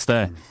 minutes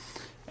there.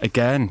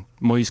 Again,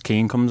 Moise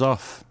Kean comes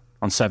off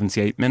on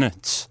 78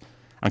 minutes,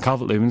 and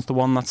Calvert-Lewin's the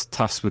one that's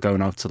tasked with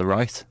going out to the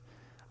right.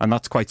 And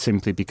that's quite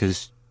simply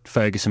because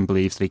Ferguson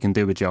believes that he can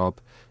do a job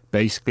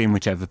basically in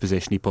whichever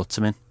position he puts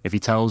him in. If he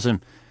tells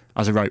him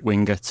as a right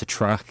winger to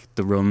track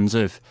the runs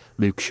of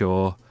Luke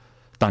Shaw,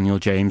 Daniel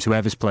James,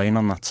 whoever's playing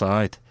on that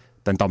side,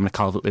 then Dominic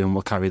Calvert-Lewin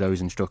will carry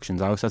those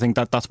instructions out. I think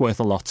that's worth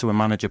a lot to a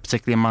manager,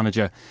 particularly a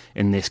manager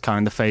in this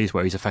kind of phase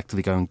where he's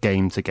effectively going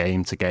game to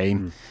game to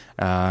game,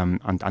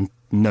 and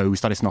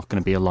knows that it's not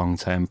going to be a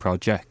long-term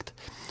project.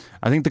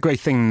 I think the great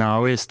thing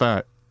now is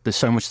that there's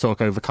so much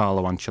talk over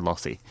Carlo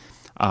Ancelotti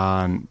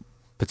and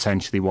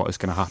potentially what is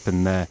going to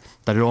happen there,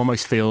 that it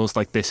almost feels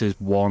like this is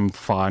one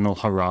final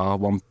hurrah,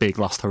 one big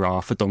last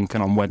hurrah for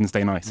Duncan on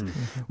Wednesday night,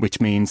 which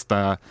means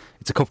that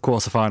it's a cup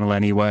quarter-final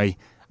anyway,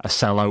 a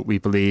sellout we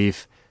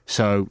believe,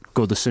 so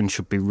Goodison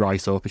should be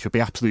right up. It should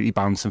be absolutely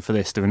bouncing for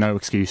this. There are no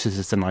excuses.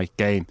 It's a night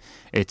game.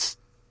 It's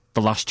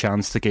the last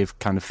chance to give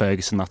kind of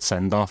Ferguson that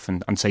send-off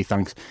and say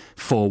thanks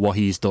for what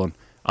he's done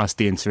as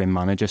the interim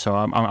manager. So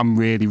I'm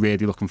really,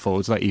 really looking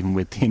forward to that, even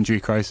with the injury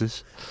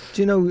crisis.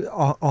 Do you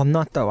know, on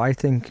that though, I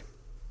think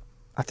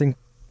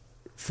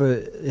for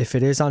if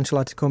it is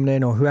Ancelotti coming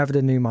in or whoever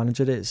the new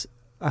manager is,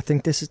 I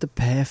think this is the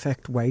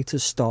perfect way to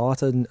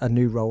start a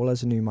new role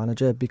as a new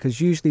manager,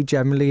 because usually,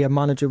 generally, a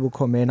manager will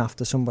come in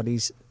after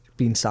somebody's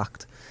been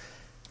sacked.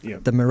 Yeah.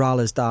 The morale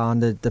is down,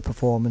 the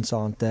performance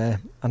aren't there,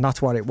 and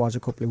that's what it was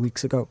a couple of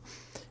weeks ago.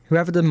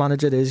 Whoever the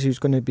manager is who's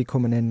going to be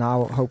coming in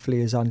now,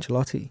 hopefully is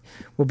Ancelotti,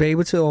 will be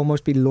able to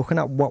almost be looking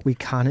at what we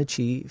can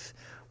achieve,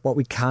 what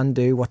we can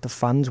do, what the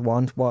fans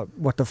want,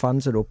 what the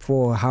fans are up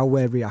for, how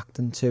we're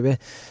reacting to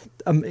it.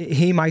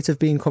 He might have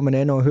been coming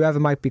in, or whoever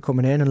might be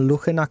coming in, and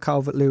looking at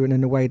Calvert-Lewin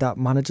in the way that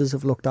managers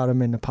have looked at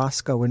him in the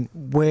past, going,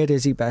 where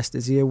is he best?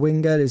 Is he a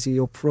winger? Is he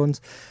up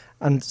front?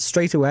 And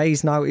straight away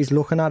he's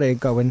looking at it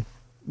going,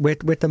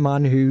 with the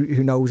man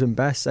who knows him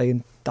best,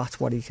 saying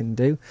that's what he can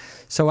do.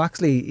 So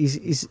actually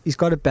he's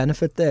got a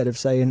benefit there of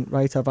saying,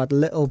 right, I've had a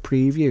little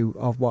preview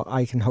of what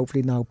I can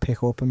hopefully now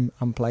pick up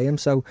and play him.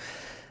 So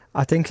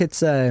I think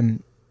it's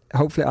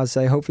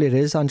hopefully it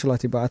is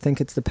Ancelotti, but I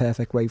think it's the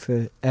perfect way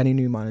for any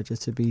new manager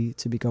to be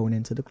going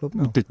into the club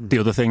now. The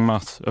other thing,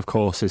 Matt, of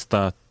course, is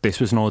that this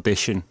was an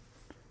audition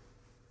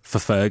for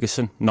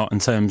Ferguson, not in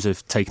terms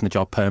of taking the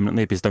job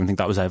permanently, because I don't think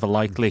that was ever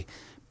likely,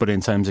 but in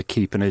terms of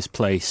keeping his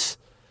place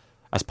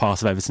as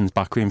part of Everton's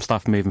backroom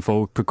staff moving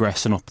forward,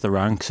 progressing up the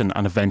ranks and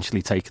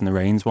eventually taking the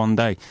reins one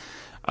day.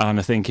 And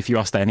I think if you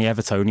asked any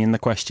Evertonian the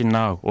question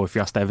now, or if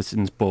you asked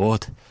Everton's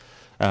board,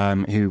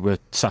 who were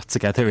sat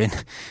together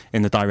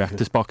in the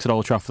director's box at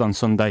Old Trafford on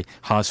Sunday,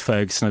 has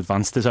Ferguson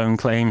advanced his own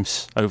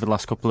claims over the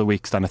last couple of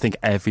weeks, then I think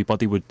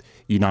everybody would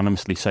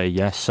unanimously say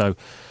yes. So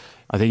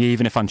I think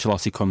even if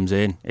Ancelotti comes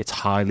in, it's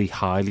highly,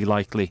 highly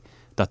likely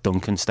that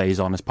Duncan stays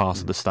on as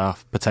part of the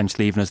staff,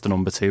 potentially even as the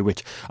number 2,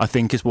 which I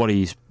think is what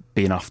he's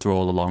been after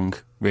all along.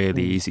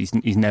 Really, he's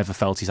never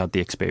felt he's had the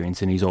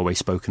experience, and he's always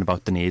spoken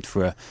about the need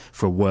for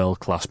a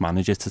world-class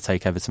manager to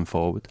take Everton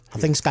forward. I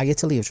think Sky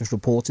Italy have just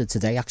reported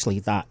today, actually,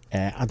 that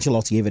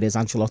Ancelotti, if it is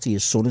Ancelotti,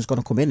 his son is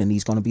going to come in and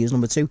he's going to be his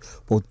number 2,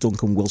 but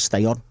Duncan will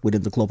stay on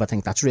within the club. I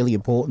think that's really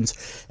important,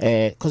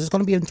 because it's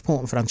going to be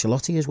important for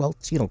Ancelotti as well,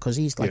 you know, because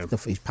he's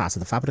he's part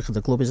of the fabric of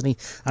the club, isn't he?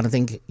 And I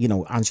think, you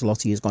know,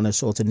 Ancelotti is going to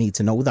sort of need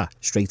to know that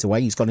straight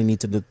away. He's going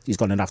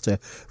to have to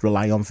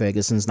rely on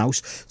Ferguson's now.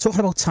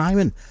 Talking about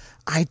timing,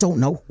 I don't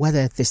know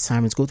whether this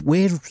time it's good.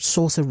 We're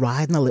sort of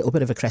riding a little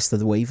bit of a crest of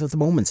the wave at the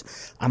moment,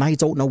 and I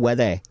don't know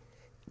whether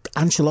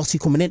Ancelotti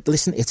coming in,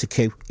 listen, it's a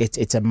coup.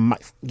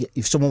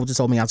 If someone would have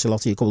told me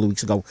Ancelotti a couple of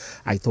weeks ago,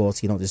 I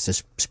thought, you know, there's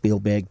this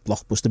Spielberg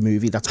blockbuster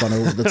movie that's gone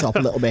over the top a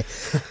little bit.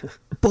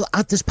 But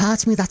there's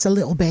part of me that's a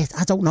little bit,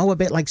 I don't know, a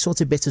bit like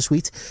sort of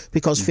bittersweet,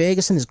 because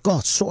Ferguson has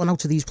got sorting out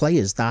to these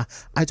players that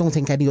I don't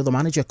think any other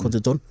manager could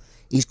have done.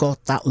 He's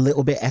got that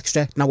little bit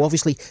extra. Now,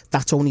 obviously,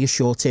 that's only a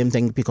short-term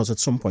thing, because at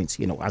some point,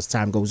 you know, as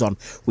time goes on,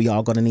 we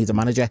are going to need a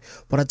manager.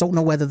 But I don't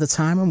know whether the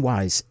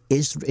timing-wise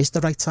is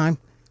the right time.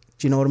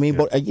 Do you know what I mean?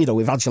 Yeah. But, you know,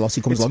 if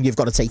Ancelotti comes along, you've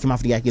got to take him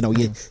after you. You know,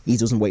 he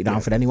doesn't wait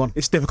down for anyone.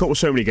 It's difficult with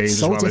so many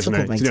games as well, isn't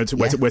it? Mate. You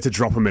know, where to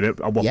drop him in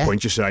at what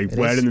point you say,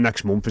 where in the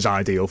next month is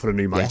ideal for a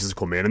new manager to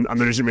come in. And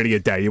there isn't really a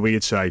day where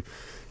you'd say,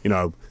 you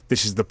know,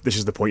 this is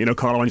the point. You know,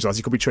 Carlo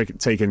Ancelotti could be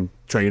taking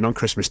training on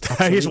Christmas Day.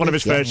 Absolutely. It's one of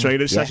his first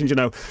training sessions. You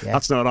know,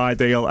 that's not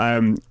ideal.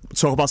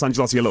 Talk about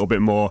Ancelotti a little bit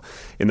more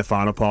in the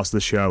final part of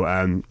the show.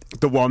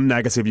 The one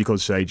negative you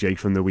could say, Jake,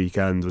 from the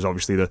weekend was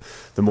obviously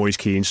the Moise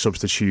Kean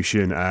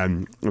substitution.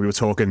 We were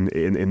talking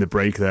in the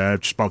break there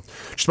just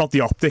about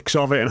the optics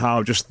of it, and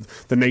how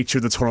just the nature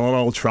of the tunnel at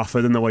Old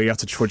Trafford and the way he had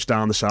to trudge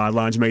down the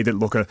sidelines made it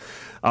look a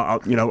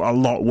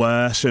lot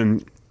worse.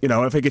 And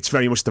I think it's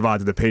very much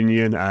divided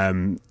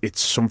opinion.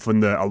 It's something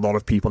that a lot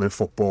of people in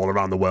football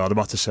around the world have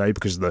had to say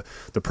because of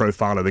the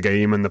profile of the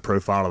game and the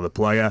profile of the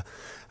player.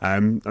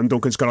 And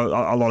Duncan's got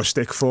a lot of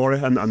stick for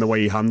it and the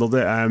way he handled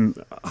it.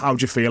 How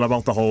do you feel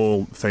about the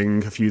whole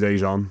thing a few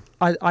days on?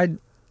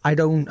 I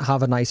don't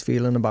have a nice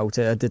feeling about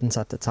it. I didn't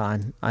at the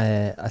time.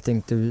 I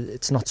think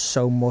it's not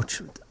so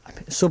much...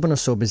 Subbing a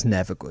sub is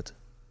never good.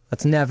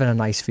 That's never a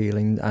nice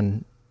feeling,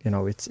 and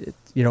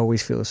you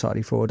always feel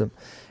sorry for them.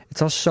 It's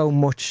not so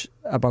much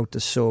about the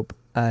sub,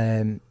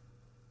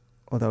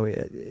 although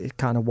it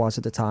kind of was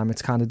at the time.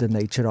 It's kind of the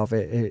nature of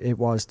it. It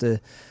was the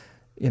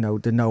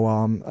no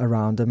arm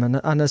around him,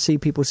 and I see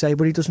people say,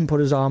 but he doesn't put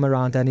his arm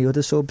around any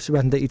other subs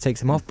when he takes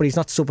them off. But he's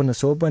not subbing a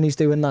sub when he's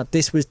doing that.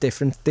 This was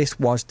different. This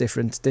was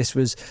different. This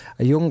was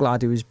a young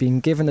lad who was being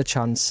given a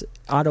chance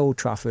at Old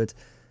Trafford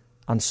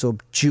and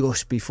sub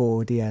just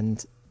before the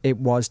end. It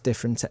was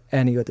different to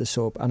any other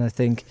sub, and I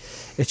think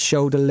it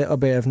showed a little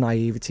bit of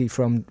naivety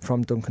from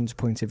Duncan's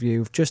point of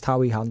view of just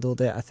how he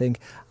handled it. I think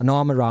an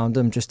arm around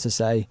him just to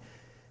say,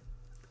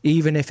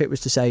 even if it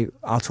was to say,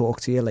 I'll talk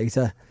to you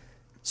later,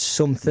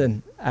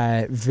 something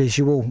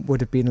visual would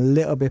have been a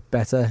little bit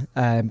better.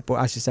 But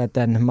as you said,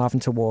 then him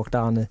having to walk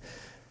down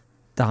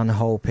the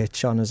whole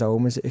pitch on his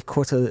own, it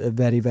cut a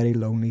very, very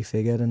lonely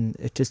figure, and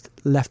it just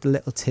left a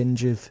little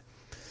tinge of,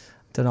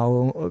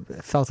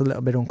 it felt a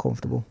little bit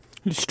uncomfortable.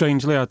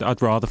 Strangely, I'd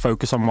rather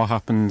focus on what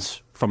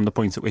happens from the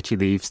point at which he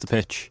leaves the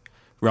pitch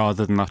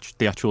rather than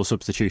the actual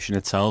substitution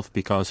itself,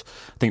 because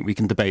I think we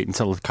can debate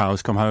until the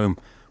cows come home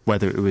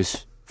whether it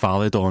was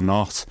valid or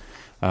not.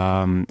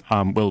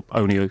 We'll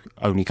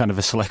only kind of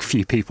a select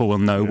few people will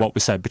know what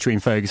was said between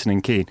Ferguson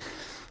and Keane.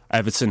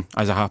 Everton,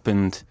 as it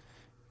happened,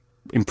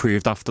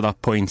 improved after that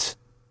point,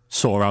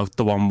 saw out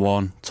the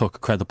 1-1, took a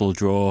credible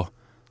draw.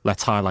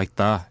 Let's highlight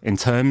that. In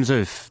terms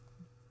of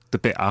the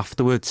bit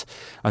afterwards,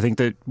 I think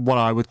that what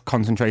I would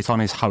concentrate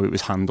on is how it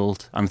was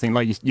handled. And I think,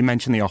 like you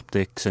mentioned, the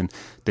optics and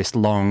this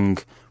long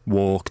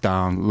walk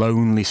down,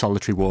 lonely,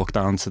 solitary walk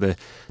down to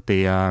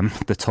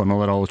the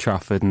tunnel at Old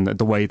Trafford, and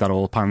the way that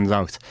all pans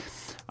out.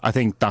 I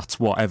think that's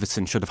what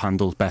Everton should have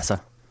handled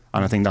better,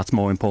 and I think that's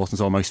more important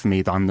almost for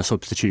me than the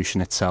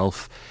substitution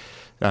itself.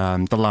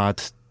 The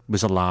lad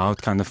was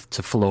allowed kind of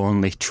to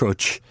forlornly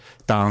trudge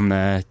down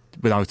there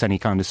without any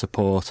kind of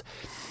support.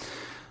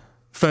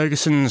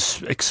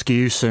 Ferguson's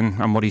excuse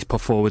and what he's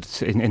put forward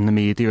in the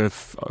media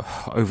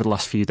over the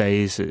last few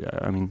days,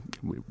 I mean,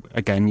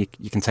 again,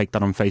 you can take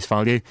that on face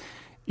value.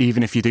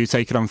 Even if you do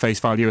take it on face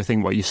value, I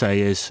think what you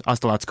say is,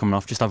 as the lad's coming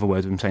off, just have a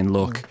word with him saying,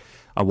 look,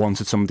 I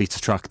wanted somebody to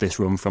track this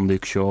run from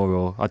Luke Shaw,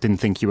 or I didn't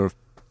think you were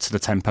to the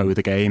tempo of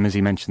the game, as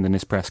he mentioned in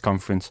his press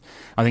conference.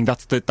 I think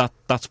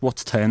that's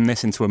what's turned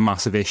this into a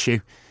massive issue,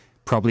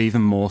 probably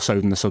even more so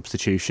than the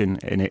substitution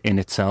in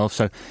itself.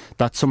 So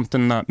that's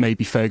something that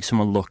maybe Ferguson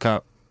will look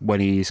at when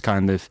he's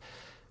kind of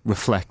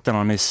reflecting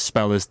on his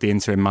spell as the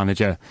interim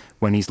manager,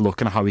 when he's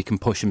looking at how he can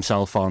push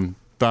himself on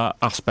that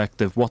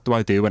aspect of what do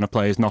I do when a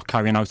player's not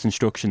carrying out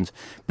instructions,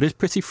 but is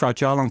pretty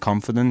fragile on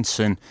confidence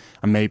and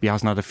maybe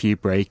hasn't had a few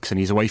breaks and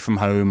he's away from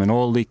home and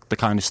all the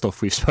kind of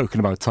stuff we've spoken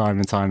about time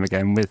and time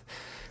again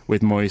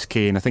with Moise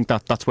Kean. I think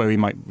that's where we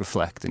might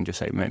reflect and just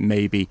say,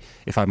 maybe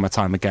if I had my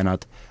time again,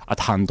 I'd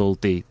handled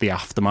the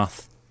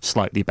aftermath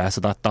slightly better.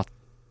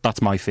 That's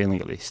my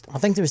feeling, at least. I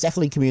think there was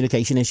definitely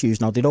communication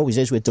issues. Now, there always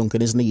is with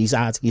Duncan, isn't he? He's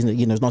hard. He's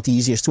not the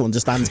easiest to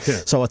understand. Yeah.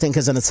 So I think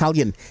as an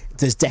Italian,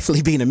 there's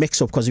definitely been a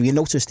mix-up, because if you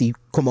noticed, he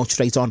come out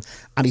straight on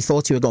and he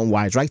thought he was going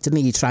wide right, didn't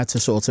he? He tried to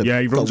sort of...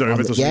 Yeah, he runs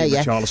over, doesn't he?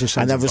 Yeah.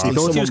 And obviously, I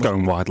thought he was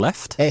going wide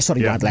left.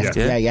 Wide left,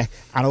 yeah.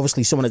 And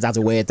obviously someone had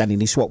a word then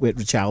and he swapped with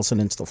Richarlison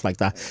and stuff like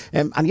that.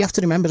 And you have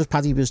to remember, as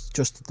Paddy was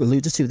just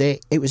alluded to there,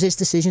 it was his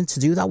decision to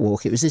do that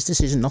walk. It was his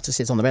decision not to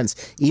sit on the bench.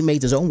 He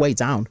made his own way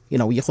down.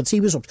 You could see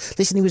he was up.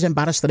 Listen, he was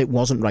embarrassed that it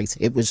wasn't right.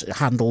 It was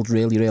handled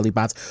really, really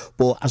bad.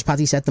 But as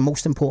Paddy said, the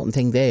most important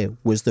thing there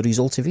was the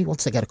result. If he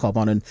wants to get a cob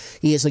on, and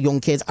he is a young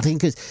kid, I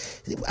think,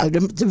 I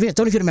don't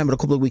know if you remember a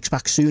couple of weeks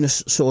back,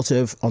 Souness sort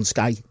of on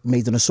Sky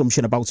made an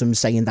assumption about him,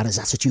 saying that his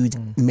attitude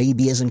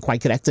maybe isn't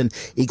quite correct, and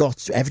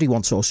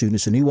everyone saw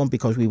Souness a new one,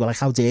 because we were like,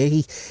 how dare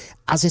he?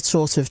 As it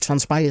sort of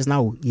transpires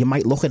now, you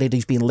might look at it,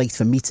 he's been late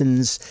for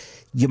meetings.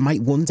 You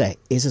might wonder,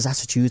 is his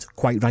attitude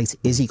quite right?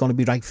 Is he going to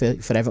be right for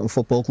Everton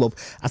Football Club?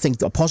 I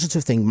think a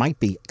positive thing might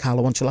be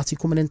Carlo Ancelotti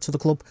coming into the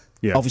club.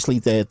 Yeah. Obviously,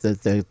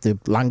 the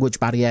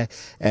language barrier,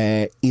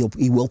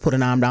 he will put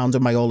an arm round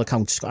him by all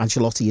accounts.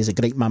 Ancelotti is a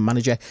great man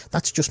manager.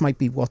 That just might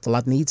be what the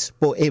lad needs.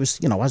 But it was,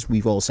 as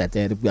we've all said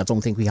there, I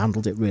don't think we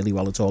handled it really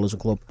well at all as a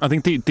club. I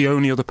think the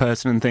only other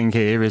pertinent thing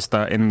here is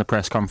that in the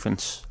press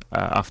conference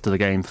after the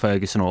game,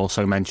 Ferguson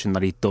also mentioned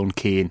that he'd done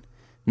Keane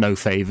no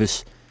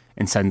favours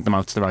in sending them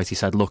out to the right. He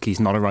said, look, he's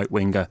not a right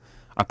winger.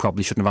 I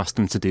probably shouldn't have asked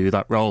him to do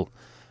that role.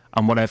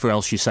 And whatever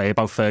else you say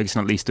about Ferguson,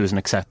 at least there was an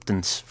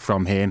acceptance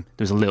from him.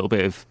 There was a little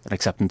bit of an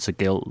acceptance of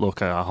guilt.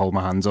 Look, I hold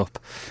my hands up.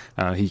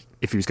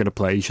 If he was going to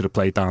play, he should have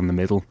played down the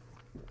middle.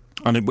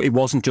 And it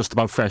wasn't just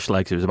about fresh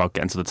legs, it was about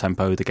getting to the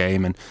tempo of the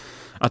game. And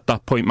at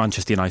that point,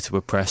 Manchester United were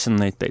pressing.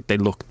 They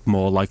looked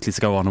more likely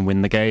to go on and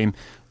win the game.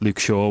 Luke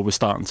Shaw was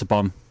starting to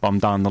bomb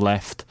down the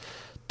left.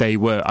 They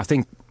were, I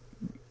think,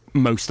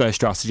 most of their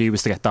strategy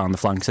was to get down the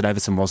flanks at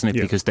Everton, wasn't it?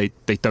 Yeah. Because they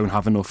don't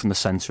have enough in the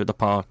centre of the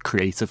park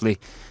creatively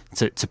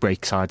to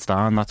break sides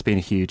down. That's been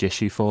a huge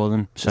issue for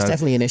them. So it's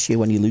definitely an issue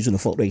when you're losing a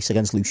foot race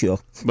against Luke Shaw.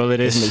 Well, it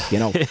is. It, you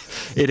know?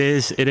 It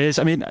is.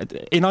 I mean,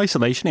 in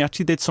isolation, he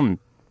actually did some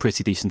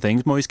pretty decent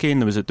things. Moise Kean,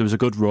 there was a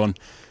good run.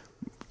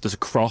 There's a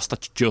cross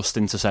that's just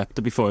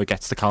intercepted before it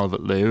gets to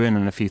Calvert-Lewin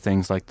and a few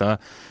things like that.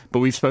 But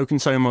we've spoken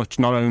so much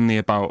not only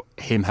about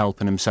him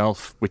helping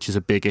himself, which is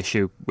a big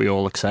issue we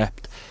all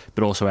accept,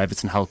 but also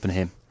Everton helping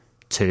him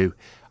too.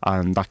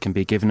 And that can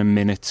be given him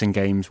minutes in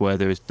games where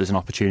there's an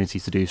opportunity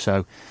to do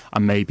so,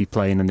 and maybe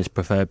playing in his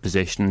preferred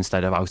position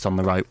instead of out on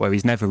the right, where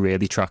he's never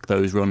really tracked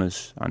those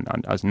runners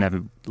and has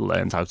never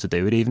learned how to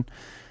do it even.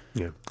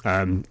 Yeah,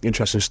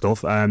 interesting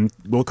stuff.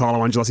 Will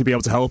Carlo Ancelotti be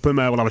able to help him?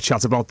 We'll have a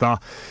chat about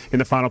that in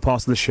the final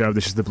part of the show.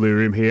 This is the Blue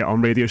Room here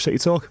on Radio City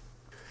Talk.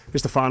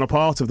 It's the final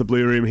part of the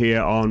Blue Room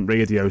here on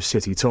Radio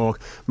City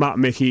Talk. Matt,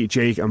 Mickey,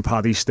 Jake and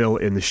Paddy still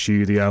in the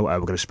studio. We're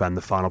going to spend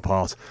the final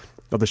part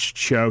of the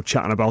show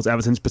chatting about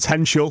Everton's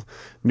potential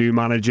new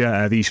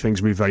manager. These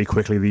things move very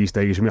quickly these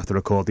days, and we have to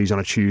record these on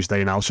a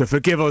Tuesday now, so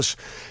forgive us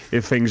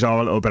if things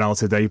are a little bit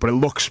out of date, but it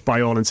looks, by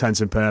all intents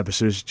and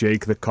purposes,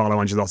 Jake, that Carlo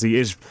Ancelotti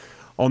is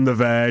on the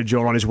verge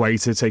or on his way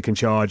to taking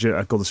charge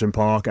at Goodison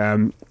Park.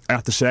 I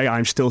have to say,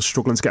 I'm still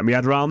struggling to get my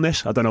head around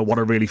this. I don't know what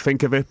I really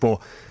think of it,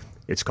 but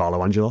it's Carlo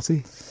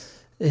Ancelotti.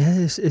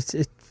 Yeah,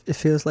 it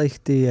feels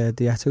like the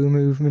Eto'o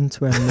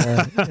movement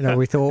when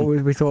we thought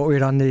we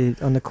were on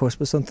the cusp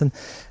of something.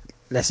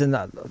 Listen,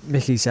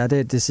 Mickey said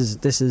it. This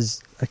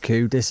is a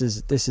coup. This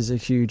is a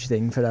huge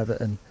thing for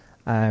Everton.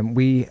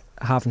 We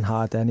haven't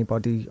had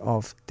anybody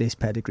of this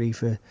pedigree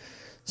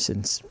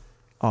since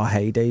our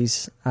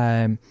heydays.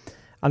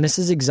 And this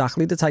is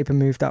exactly the type of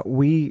move that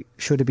we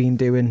should have been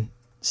doing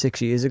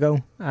 6 years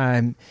ago.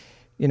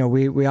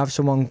 We have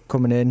someone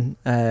coming in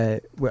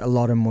with a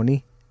lot of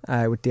money,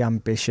 with the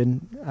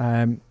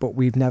ambition, but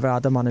we've never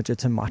had a manager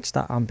to match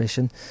that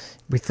ambition.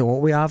 We thought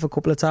we have a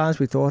couple of times.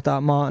 We thought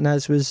that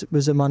Martinez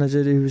was a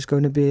manager who was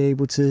going to be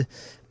able to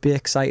be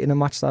exciting and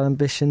match that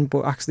ambition,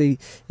 but actually,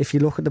 if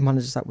you look at the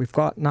managers that we've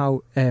got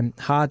now,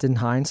 hard in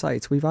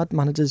hindsight, we've had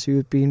managers who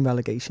have been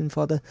relegation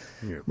fodder.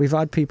 Yeah. We've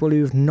had people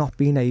who have not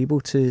been able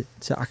to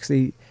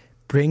actually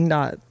bring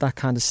that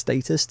kind of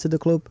status to the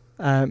club.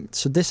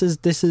 So this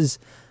is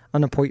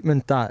an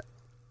appointment that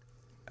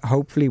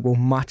hopefully will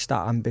match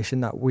that ambition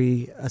that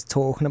we are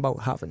talking about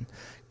having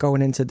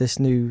going into this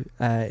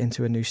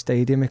into a new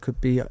stadium. It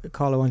could be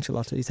Carlo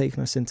Ancelotti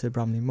taking us into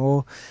Bramley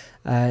Moore.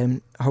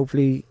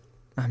 Hopefully,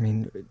 I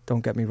mean,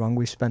 don't get me wrong,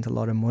 we've spent a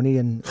lot of money,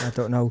 and I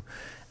don't know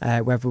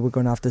whether we're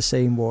going to have the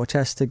same war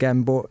chest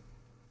again, but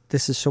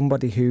this is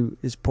somebody who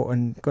is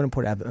going to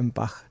put Everton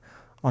back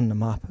on the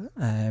map,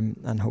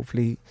 and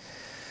hopefully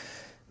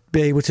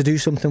be able to do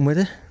something with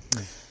it.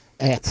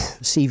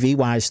 CV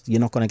wise, you're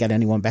not going to get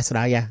anyone better,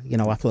 are you?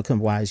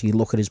 Applicant wise, you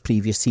look at his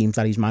previous teams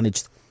that he's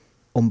managed,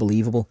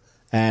 unbelievable.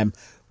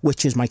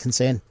 Which is my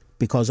concern,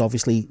 because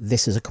obviously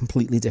this is a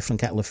completely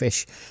different kettle of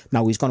fish.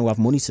 Now he's going to have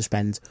money to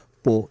spend,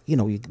 but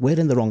we're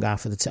in the wrong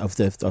half of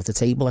the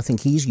table. I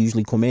think he's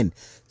usually come in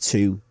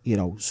to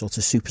sort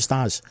of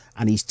superstars,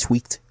 and he's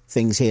tweaked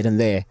things here and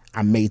there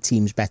and made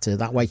teams better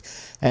that way.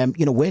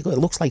 It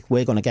looks like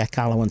we're going to get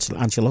Carlo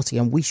Ancelotti,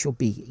 and we should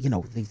be,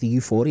 the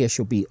euphoria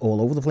should be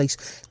all over the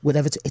place.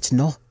 Whatever it's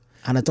not.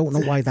 And I don't know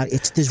why that.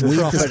 There's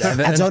weird.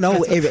 I don't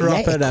know. It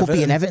could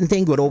be an Everton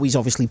thing. We're always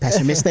obviously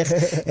pessimistic,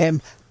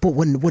 but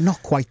we're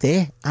not quite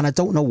there, and I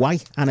don't know why.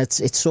 And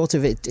it's sort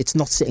of it's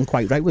not sitting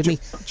quite right with me.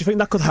 Do you think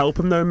that could help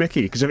him though,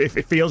 Mickey? Because if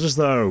it feels as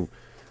though,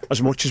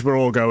 as much as we're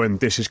all going,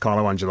 this is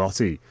Carlo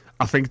Ancelotti,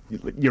 I think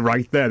you're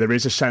right there. There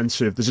is a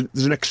sense of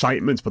there's an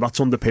excitement, but that's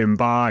underpinned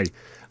by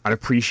an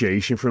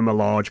appreciation from a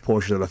large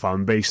portion of the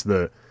fan base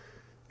that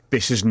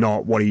this is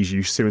not what he's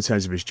used to in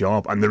terms of his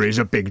job, and there is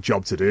a big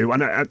job to do,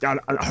 and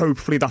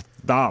hopefully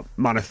that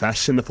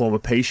manifests in the form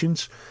of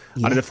patience,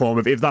 and in the form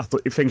of if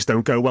things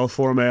don't go well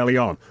for him early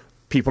on,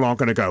 people aren't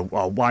going to go,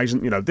 well, why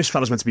isn't this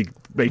fella's meant to be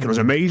making us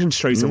amazing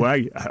straight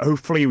away.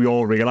 Hopefully we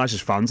all realise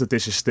as fans that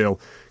this is still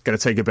going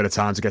to take a bit of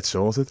time to get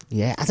sorted.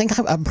 Yeah, I think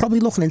I'm probably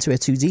looking into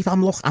it too deep.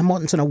 I'm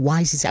wanting to know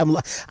why is he.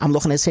 I'm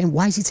looking at saying,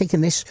 why is he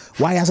taking this?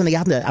 Why hasn't he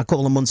had a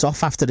couple of months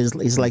off after his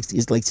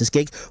latest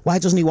gig? Why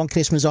doesn't he want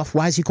Christmas off?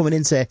 Why is he coming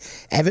into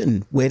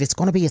Everton where it's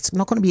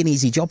not going to be an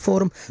easy job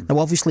for him? Now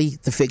obviously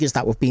the figures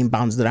that were being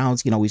bounced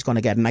around, he's going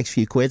to get a nice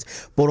few quid,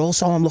 but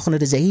also I'm looking at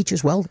his age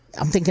as well.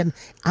 I'm thinking,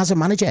 as a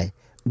manager,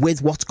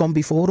 with what's gone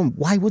before him,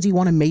 why would he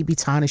want to maybe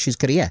tarnish his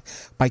career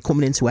by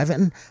coming into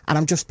Everton? And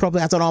I'm just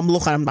probably, I don't know,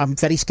 I'm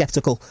very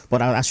sceptical, but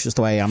that's just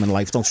the way I am in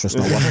life. Don't trust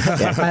no one.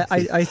 Yeah.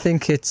 I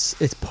think it's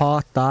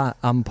part that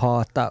and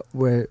part that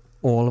we're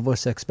all of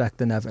us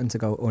expecting Everton to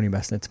go, only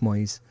messing, it's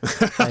Moyes.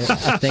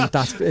 I think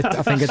that's it.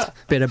 I think it's a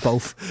bit of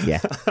both.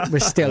 Yeah, we're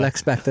still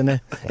expecting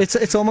it.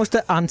 It's almost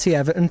the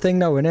anti-Everton thing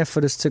though, isn't it?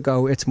 For us to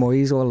go, it's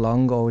Moyes all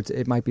along, or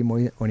it might be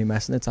Moyes, only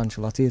messing, it's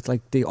Ancelotti. It's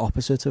like the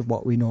opposite of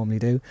what we normally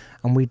do,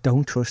 and we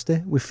don't trust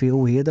it. We feel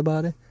weird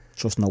about it.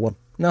 Trust no one.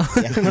 No,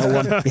 no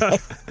one. Yeah.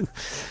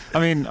 I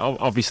mean,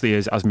 obviously,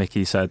 as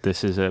Mickey said,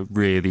 this is a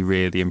really,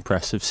 really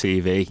impressive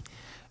CV.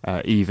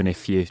 Even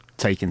if you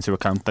take into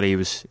account that he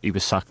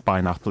was sacked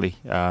by Napoli,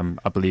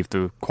 I believe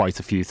there were quite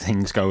a few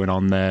things going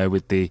on there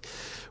with the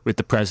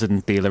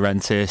president De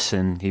Laurentiis,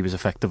 and he was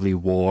effectively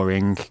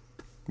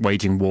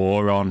waging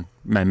war on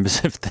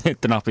members of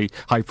the Napoli,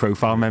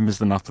 high-profile members of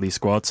the Napoli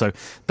squad. So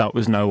that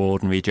was no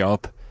ordinary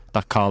job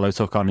that Carlo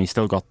took on. He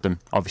still got them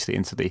obviously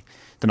into the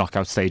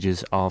knockout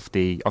stages of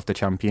the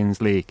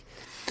Champions League.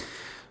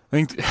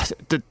 I think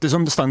there's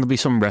understandably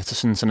some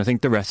reticence, and I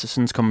think the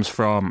reticence comes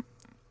from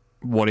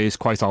what is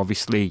quite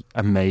obviously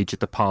a major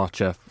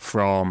departure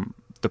from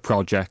the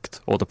project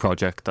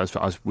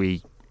as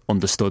we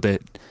understood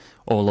it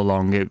all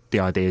along. The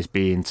ideas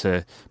being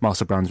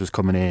Marcel Brands was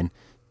coming in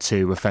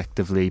to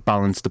effectively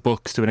balance the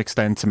books to an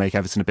extent, to make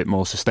Everton a bit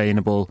more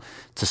sustainable,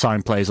 to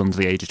sign players under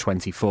the age of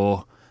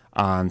 24,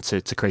 and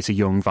to create a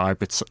young,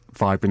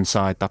 vibrant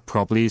side that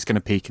probably is going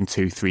to peak in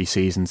 2-3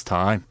 seasons'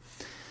 time.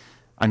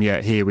 And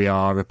yet here we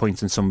are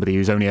appointing somebody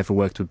who's only ever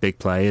worked with big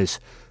players,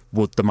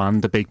 would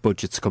demand a big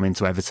budget to come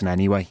into Everton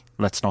anyway.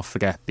 Let's not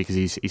forget, because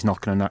he's not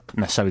going to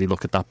necessarily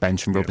look at that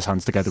bench and rub his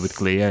hands together with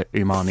Glia,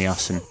 Oumar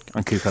Niasse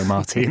and Cuco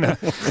Martina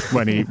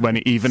when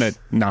he even at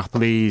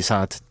Napoli he's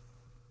had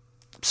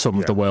some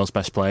of the world's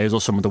best players or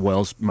some of the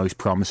world's most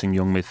promising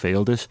young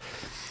midfielders.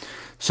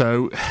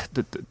 So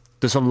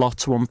there's a lot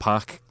to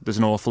unpack. There's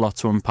an awful lot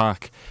to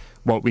unpack.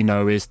 What we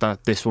know is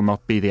that this will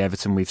not be the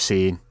Everton we've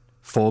seen,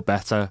 for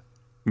better,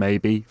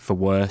 maybe, for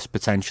worse,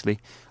 potentially,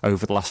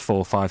 over the last 4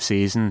 or 5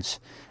 seasons.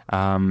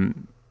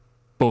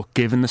 But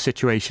given the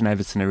situation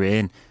Everton are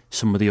in,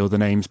 some of the other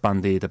names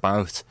bandied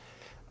about,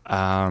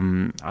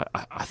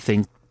 I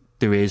think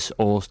there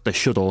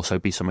should also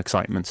be some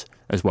excitement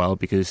as well,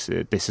 because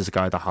this is a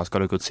guy that has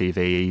got a good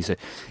CV.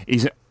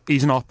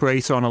 He's an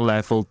operator on a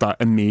level that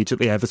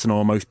immediately Everton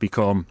almost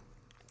become,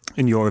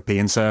 in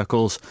European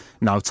circles,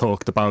 now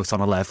talked about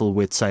on a level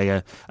with, say,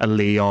 a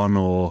Lyon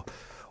or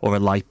a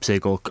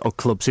Leipzig or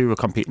clubs who are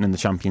competing in the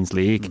Champions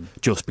League,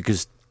 just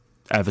because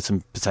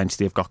Everton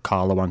potentially have got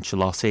Carlo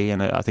Ancelotti,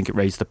 and I think it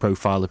raised the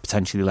profile. It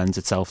potentially lends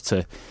itself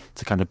to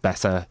kind of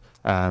better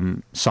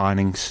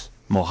signings,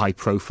 more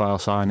high-profile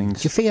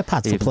signings. Do you fear,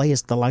 Pat, for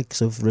players the likes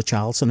of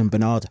Richarlison and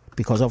Bernard?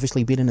 Because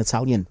obviously being an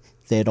Italian,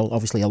 they're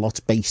obviously a lot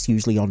based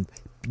usually on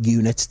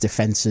units,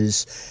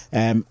 defences,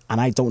 and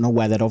I don't know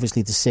whether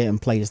obviously the certain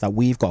players that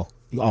we've got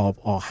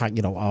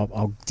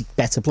are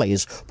better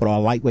players, but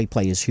are lightweight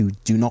players who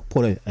do not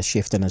put a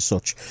shift in as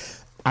such.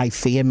 I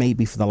fear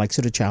maybe for the likes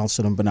of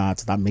Richarlison and Bernard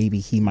that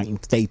maybe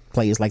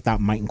players like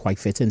that mightn't quite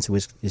fit into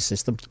his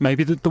system.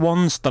 Maybe the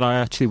ones that I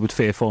actually would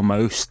fear for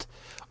most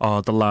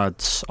are the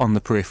lads on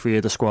the periphery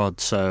of the squad,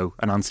 so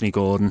an Anthony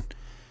Gordon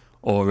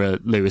or a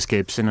Lewis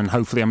Gibson, and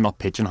hopefully I'm not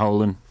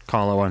pigeonholing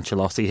Carlo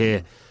Ancelotti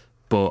here,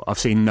 but I've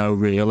seen no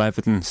real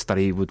evidence that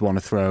he would want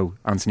to throw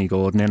Anthony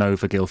Gordon in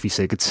over Gylfi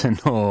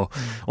Sigurdsson or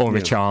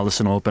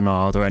Richarlison or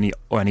Bernard or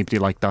anybody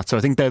like that. So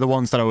I think they're the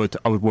ones that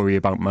I would worry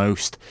about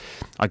most.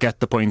 I get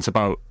the point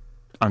about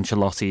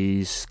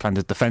Ancelotti's kind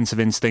of defensive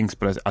instincts,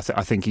 but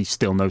I think he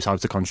still knows how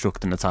to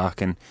construct an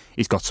attack, and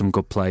he's got some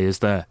good players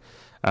there.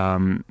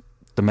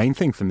 The main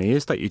thing for me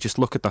is that you just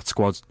look at that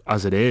squad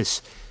as it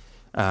is,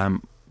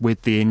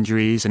 with the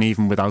injuries and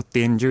even without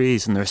the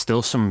injuries, and there are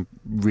still some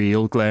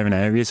real glaring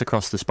areas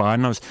across the spine.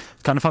 And I was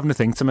kind of having to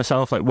think to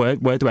myself, like,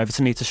 where do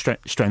Everton need to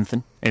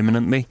strengthen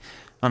imminently?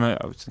 And I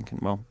was thinking,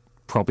 well,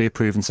 probably a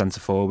proven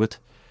centre-forward,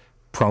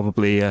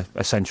 probably a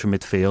central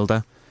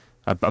midfielder,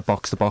 a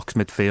box-to-box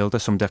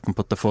midfielder, somebody that can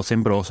put the foot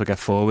in but also get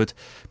forward,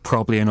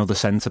 probably another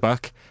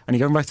centre-back. And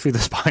you're going right through the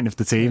spine of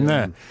the team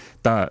there,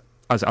 that,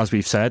 as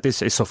we've said,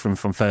 is suffering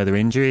from further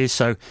injuries.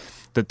 So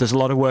there's a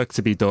lot of work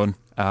to be done.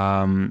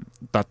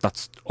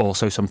 That's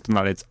also something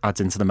that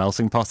adds into the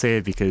melting pot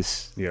here,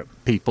 because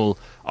people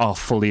are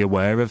fully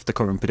aware of the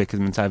current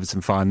predicament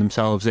Everton find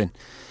themselves in.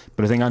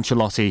 But I think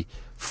Ancelotti,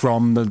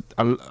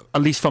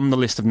 at least from the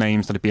list of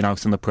names that have been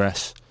out in the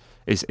press,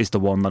 is the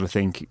one that I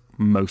think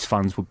most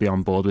fans would be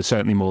on board with,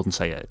 certainly more than,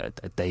 say,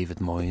 a David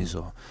Moyes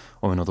or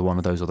another one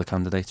of those other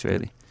candidates,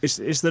 really.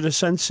 Is there a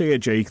sense here,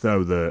 Jake,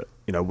 though, that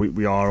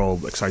we are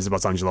all excited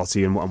about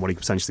Ancelotti and what he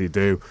could potentially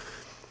do?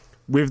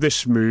 With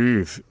this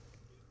move,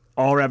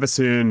 are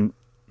Everton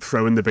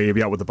throwing the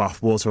baby out with the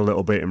bathwater a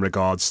little bit in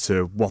regards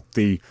to what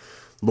they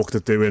looked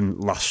at doing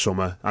last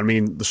summer? I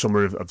mean, the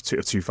summer of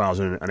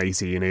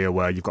 2018 here,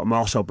 where you've got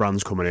Marcel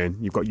Brands coming in,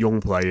 you've got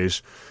young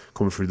players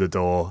coming through the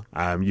door,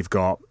 you've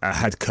got a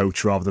head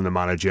coach rather than a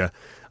manager,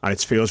 and it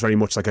feels very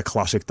much like a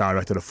classic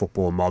director of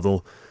football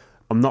model.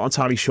 I'm not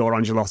entirely sure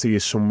Ancelotti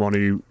is someone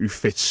who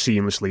fits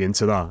seamlessly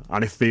into that,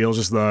 and it feels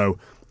as though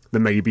there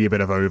may be a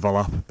bit of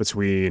overlap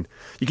between...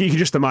 You can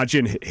just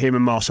imagine him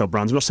and Marcel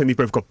Brands. I'm not saying they've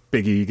both got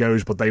big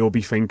egos, but they will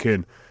be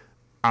thinking,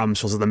 I'm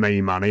sort of the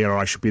main man here, or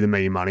I should be the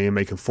main man here,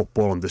 making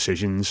football and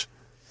decisions.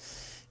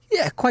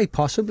 Yeah, quite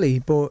possibly,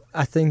 but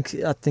I think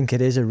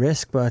it is a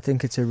risk, but I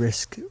think it's a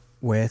risk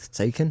worth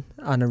taking,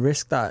 and a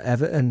risk that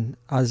Everton,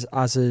 as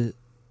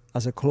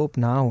a club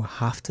now,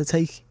 have to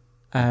take.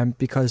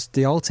 because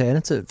the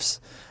alternatives,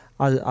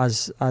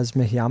 as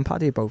Mickey and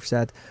Paddy both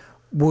said,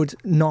 would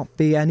not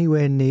be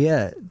anywhere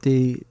near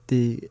the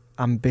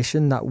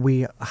ambition that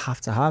we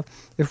have to have.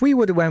 If we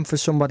would have went for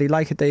somebody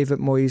like a David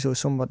Moyes or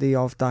somebody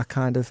of that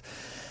kind of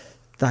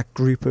that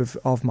group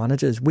of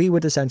managers, we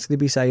would essentially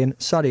be saying,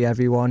 sorry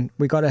everyone,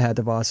 we got ahead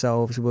of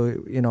ourselves, we'll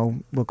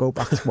go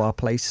back to our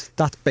place.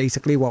 That's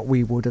basically what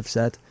we would have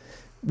said.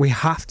 We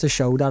have to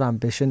show that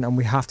ambition and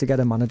we have to get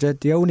a manager.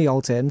 The only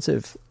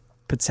alternative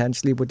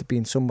potentially would have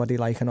been somebody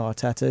like an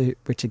Arteta,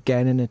 which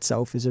again in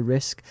itself is a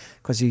risk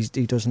because he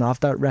doesn't have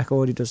that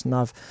record, he doesn't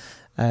have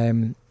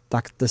the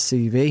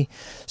CV.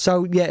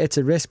 So yeah, it's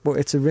a risk, but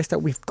it's a risk that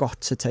we've got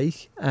to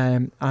take.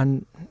 And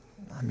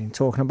I mean,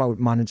 talking about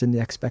managing the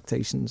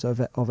expectations of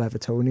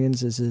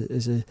Evertonians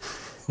is a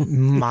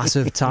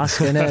massive task,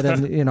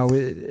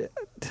 innit?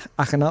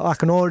 And I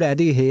can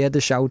already hear the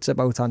shouts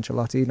about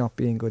Ancelotti not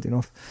being good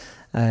enough,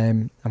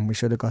 and we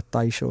should have got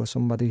Dyche or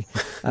somebody.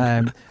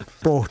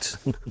 But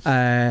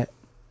I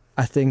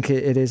think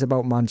it is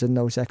about managing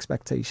those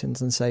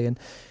expectations and saying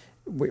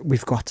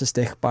we've got to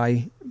stick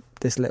by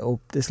this little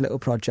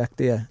project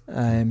here.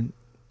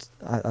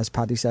 As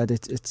Paddy said,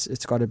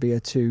 it's got to be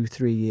a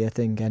 2-3 year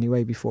thing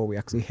anyway before we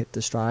actually hit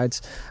the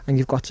strides. And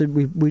you've got to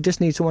we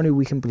just need someone who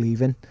we can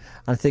believe in.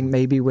 And I think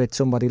maybe with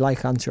somebody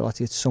like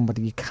Ancelotti, it's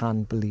somebody you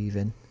can believe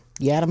in.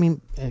 Yeah, I mean,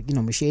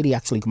 Moshiri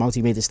actually come out,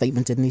 he made a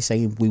statement, didn't he,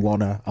 saying we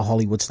want a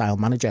Hollywood-style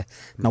manager.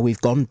 Now,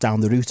 we've gone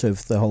down the route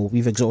of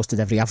we've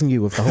exhausted every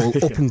avenue of the whole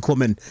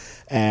up-and-coming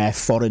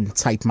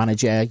foreign-type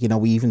manager.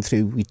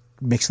 We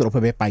mixed it up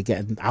a bit by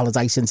getting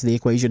Allardyce into the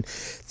equation.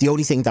 The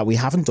only thing that we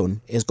haven't done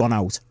is gone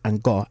out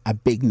and got a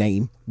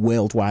big-name,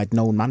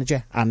 worldwide-known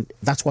manager. And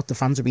that's what the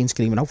fans have been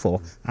screaming out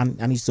for.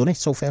 And he's done it,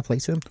 so fair play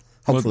to him,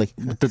 hopefully.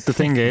 Well, the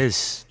thing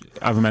is,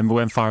 I remember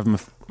when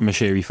Farhad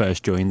Moshiri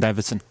first joined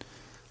Everton,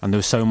 and there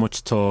was so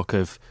much talk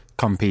of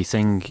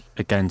competing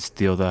against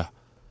the other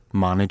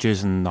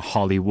managers and the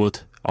Hollywood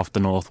of the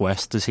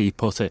Northwest, as he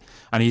put it.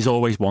 And he's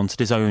always wanted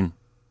his own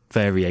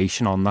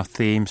variation on that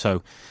theme.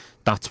 So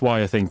that's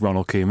why I think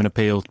Ronald Koeman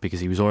appealed, because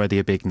he was already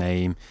a big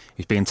name.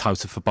 He's being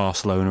touted for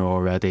Barcelona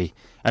already.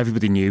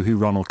 Everybody knew who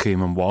Ronald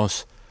Koeman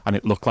was, and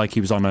it looked like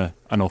he was on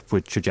an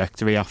upward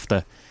trajectory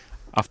after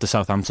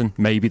Southampton.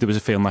 Maybe there was a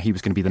feeling that he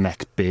was going to be the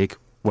next big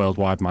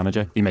worldwide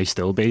manager. He may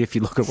still be if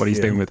you look at what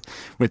he's doing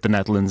with the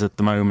Netherlands at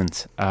the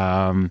moment.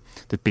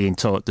 There's been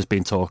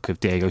talk of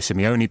Diego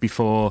Simeone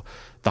before.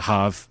 There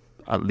have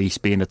at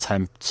least been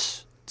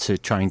attempts to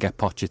try and get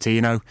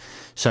Pochettino.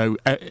 So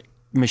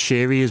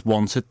Moshiri has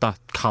wanted that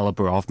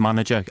calibre of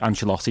manager.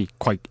 Ancelotti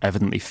quite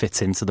evidently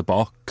fits into the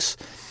box.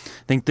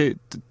 I think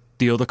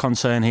the other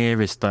concern here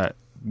is that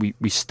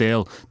we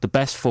still, the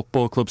best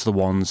football clubs are the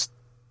ones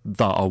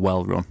that are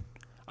well run,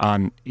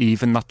 and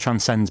even that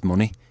transcends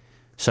money.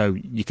 So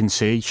you can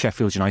see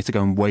Sheffield United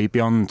going way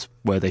beyond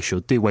where they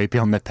should do, way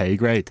beyond their pay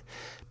grade,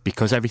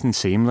 because everything's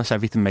seamless,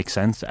 everything makes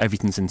sense,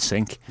 everything's in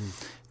sync.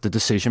 The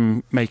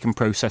decision-making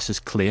process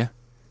is clear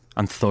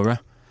and thorough.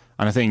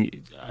 And I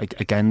think,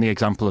 again, the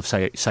example of,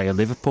 say a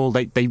Liverpool,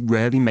 they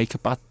rarely make a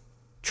bad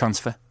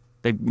transfer.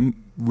 They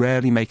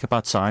rarely make a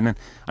bad signing.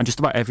 And just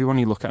about everyone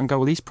you look at and go,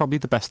 well, he's probably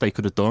the best they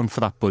could have done for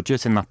that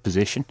budget in that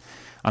position.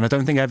 And I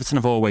don't think Everton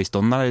have always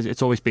done that.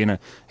 It's always been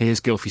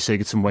here's Gylfi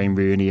Sigurdsson, Wayne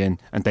Rooney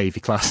and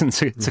Davy Klaassen,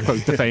 to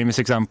quote the famous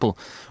example.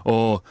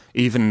 Or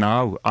even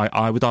now,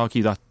 I would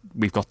argue that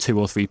we've got 2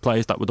 or 3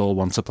 players that would all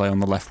want to play on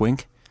the left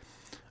wing.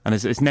 And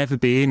it's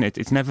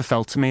never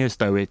felt to me as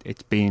though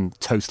it's been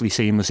totally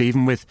seamless.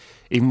 Even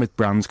with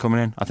Brands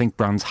coming in, I think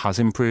Brands has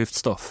improved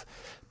stuff.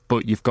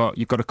 But you've got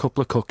a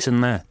couple of cooks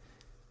in there,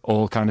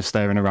 all kind of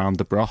staring around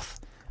the broth.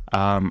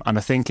 And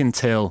I think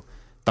until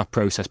that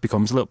process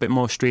becomes a little bit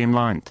more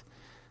streamlined,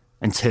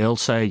 until,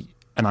 say,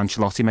 an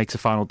Ancelotti makes a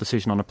final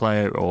decision on a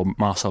player or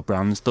Marcel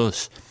Brands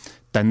does,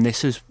 then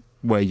this is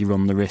where you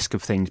run the risk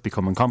of things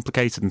becoming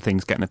complicated and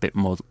things getting a bit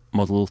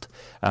muddled.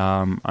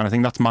 And I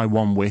think that's my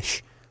one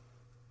wish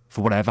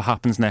for whatever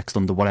happens next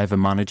under whatever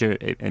manager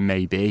it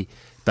may be,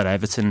 that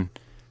Everton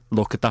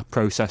look at that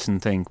process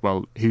and think,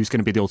 well, who's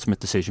going to be the ultimate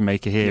decision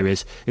maker here?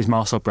 Is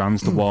Marcel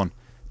Brands the one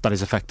that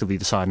is effectively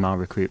deciding our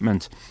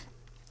recruitment?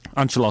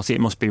 Ancelotti,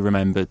 it must be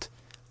remembered,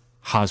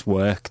 has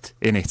worked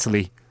in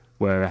Italy,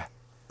 where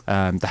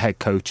the head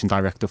coach and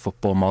director of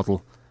football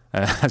model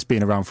has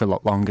been around for a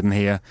lot longer than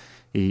here.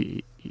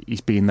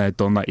 He's been there,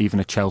 done that. Even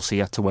at Chelsea, he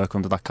had to work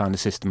under that kind of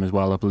system as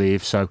well, I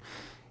believe. So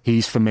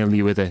he's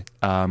familiar with it.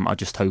 I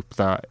just hope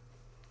that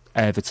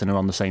Everton are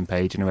on the same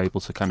page and are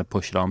able to kind of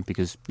push it on,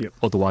 because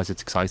otherwise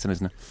it's exciting,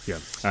 isn't it?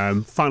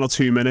 Yeah. Final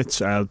 2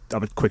 minutes. I'll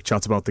have a quick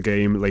chat about the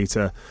game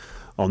later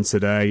on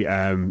today.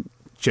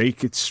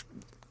 Jake, it's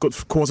good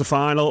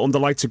quarter-final under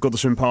lights at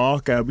Goodison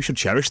Park. We should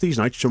cherish these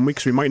nights, shouldn't we?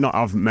 Because we might not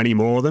have many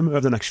more of them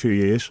over the next few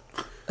years.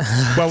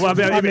 Well,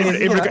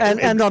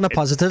 end on a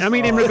positive. I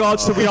mean, in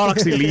regards to we are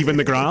actually leaving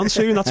the ground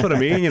soon. That's what I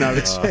mean.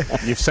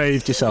 You've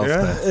saved yourself.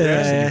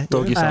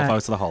 Dug yourself out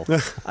of the hole.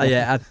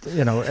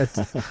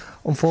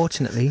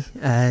 Unfortunately,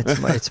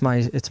 it's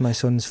my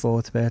son's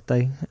 4th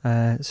birthday,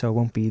 so I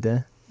won't be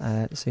there.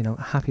 So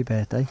happy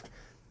birthday,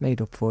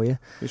 made up for you.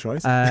 That's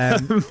right.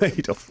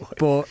 Made up for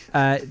you.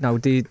 But no,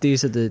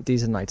 these are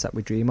the nights that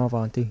we dream of,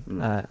 aren't they?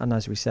 And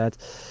as we said,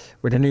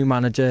 with a new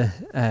manager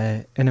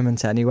in a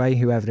month anyway,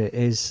 whoever it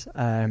is,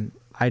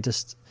 I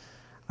just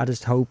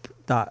hope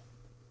that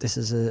this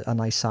is a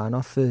nice sign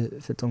off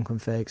for Duncan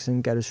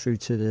Ferguson, get us through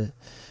to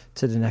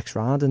the next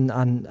round,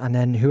 and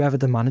then whoever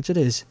the manager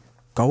is,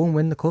 go and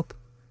win the cup.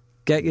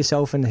 Get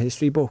yourself in the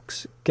history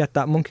books, get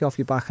that monkey off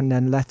your back, and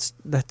then let's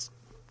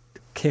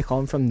kick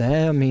on from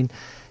there. I mean,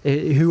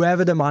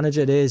 whoever the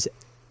manager is,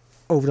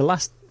 over the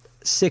last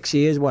 6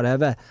 years,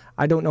 whatever,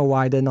 I don't know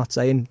why they're not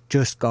saying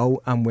just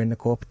go and win the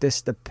cup. This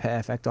is the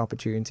perfect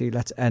opportunity.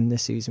 Let's end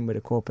this season with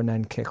a cup and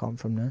then kick on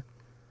from there.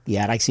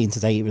 Yeah, I seen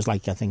today, it was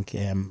like, I think,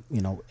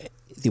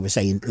 they were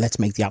saying, let's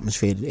make the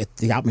atmosphere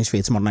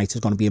tomorrow night is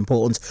going to be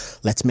important.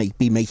 Let's make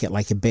it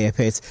like a bear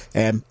pit.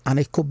 And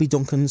it could be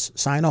Duncan's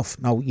sign off.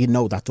 Now, you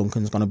know that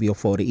Duncan's going to be up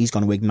for it. He's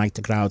going to ignite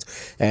the crowd.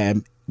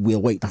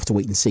 We'll have to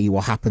wait and see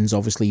what happens,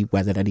 obviously,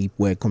 whether any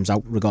word comes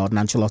out regarding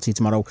Ancelotti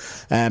tomorrow.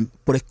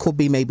 But it could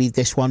be maybe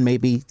this one,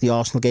 maybe the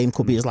Arsenal game,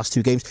 could be his last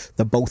two games.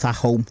 They're both at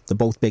home, they're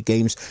both big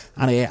games.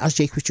 And as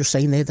Jake was just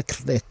saying there,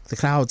 the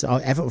crowd,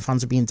 Everton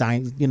fans are being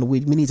dying.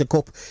 We need a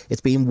cup. It's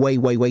been way,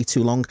 way, way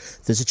too long.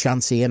 There's a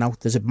chance here now.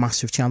 There's a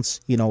massive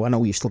chance. I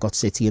know you've still got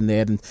City in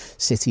there, and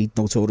City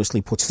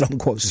notoriously puts their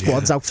own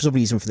squads out for some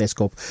reason for this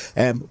cup.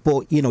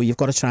 But, you've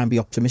got to try and be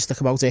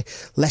optimistic about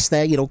it.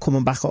 Leicester,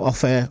 coming back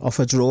off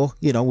a draw,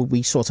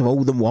 we sort of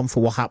owe them one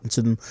for what happened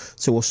to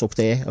us up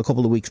there a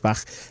couple of weeks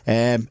back.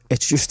 It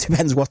just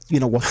depends what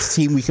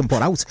team we can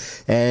put out,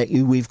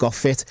 who we've got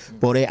fit.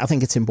 But I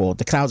think it's important.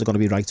 The crowds are going to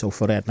be right up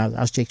for it. Now,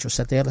 as Jake just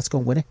said there, let's go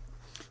and win it.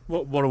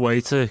 What a way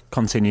to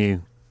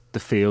continue the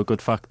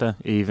feel-good factor,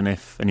 even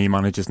if a new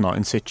manager's not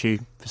in situ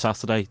for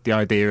Saturday. The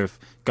idea of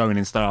going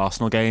into the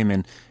Arsenal game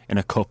in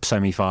a cup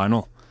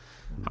semi-final,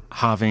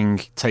 having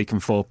taken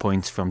 4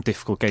 points from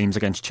difficult games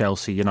against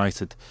Chelsea,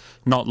 United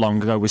not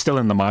long ago. We're still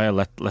in the mire,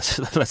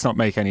 let's not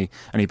make any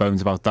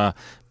bones about that.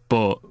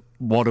 But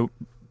what an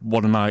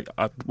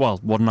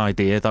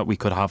idea that we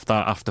could have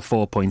that after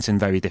 4 points in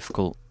very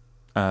difficult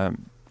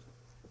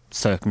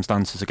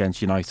circumstances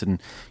against United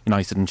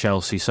and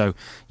Chelsea. So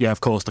yeah,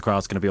 of course the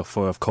crowd's going to be up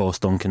for it. Of course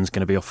Duncan's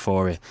going to be up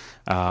for it.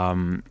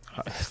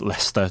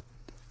 Leicester,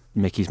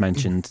 Mickey's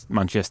mentioned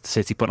Manchester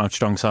City putting out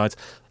strong sides.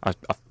 I've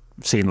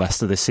seen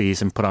Leicester this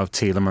season put out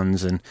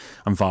Tielemans and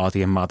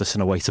Vardy and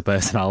Maddison away to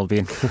Burton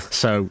Albion.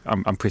 So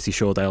I'm pretty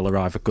sure they'll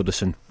arrive at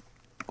Goodison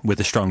with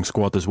a strong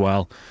squad as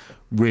well.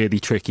 Really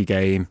tricky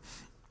game.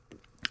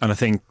 And I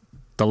think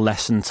the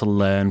lesson to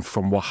learn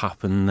from what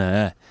happened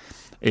there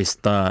is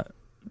that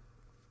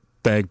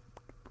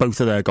both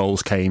of their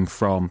goals came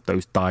from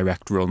those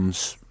direct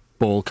runs.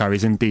 Ball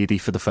carries in Didi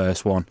for the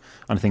first one,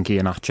 and I think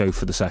Iheanacho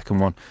for the second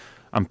one,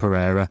 and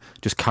Pereira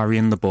just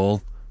carrying the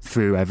ball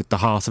through the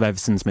heart of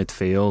Everton's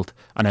midfield,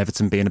 and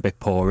Everton being a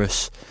bit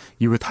porous.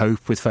 You would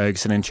hope with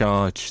Ferguson in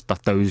charge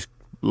that those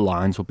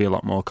lines will be a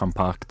lot more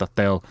compact, that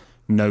they'll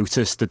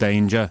notice the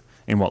danger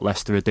in what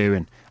Leicester are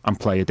doing and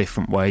play a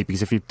different way.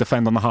 Because if you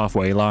defend on the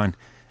halfway line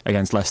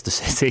against Leicester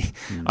City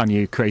and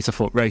you create a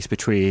foot race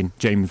between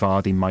Jamie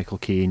Vardy, Michael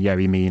Keane,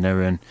 Yerry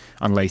Mina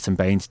and Leighton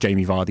Baines,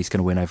 Jamie Vardy's going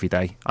to win every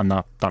day, and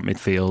that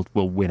midfield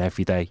will win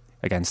every day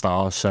against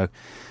ours. So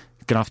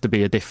it's going to have to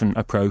be a different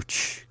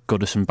approach.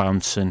 Goodison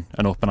bouncing,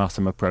 an up and at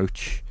 'em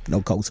approach. No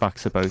coat. Back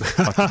to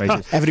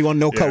basics. Everyone,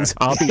 no coat.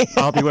 I'll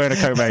be wearing a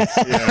coat, mate.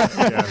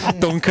 Yeah.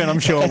 Duncan, I'm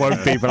sure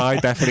won't be, but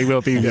I definitely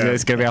will be. Yeah.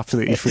 It's going to be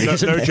absolutely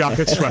freezing. No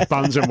jackets,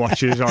 sweatbands, and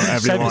watches on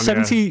everyone.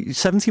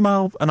 70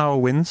 mile an hour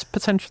winds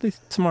potentially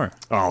tomorrow.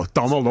 Oh,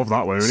 Dom will love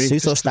that, won't he?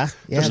 Suit us that.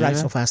 Yeah, right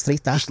off our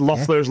street. That. Just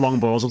loft those long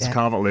balls up to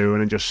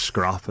Calvert-Lewin and just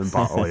scrap and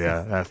battle.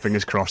 Yeah,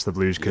 fingers crossed the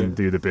Blues can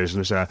do the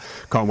business.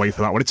 Can't wait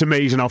for that one. It's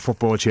amazing how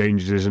football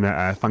changes, isn't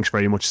it? Thanks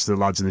very much to the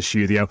lads in the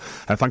studio.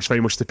 Thanks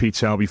very much to Pete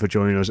Selby for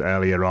joining us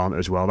earlier on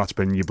as well. That's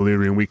been your Blue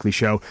Room Weekly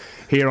Show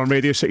here on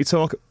Radio City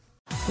Talk.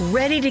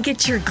 Ready to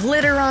get your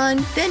glitter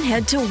on? Then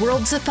head to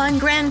Worlds of Fun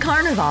Grand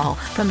Carnival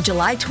from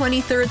July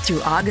 23rd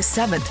through August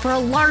 7th for a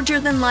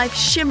larger-than-life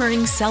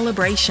shimmering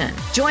celebration.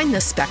 Join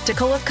the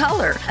spectacle of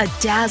color, a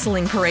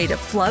dazzling parade of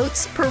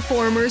floats,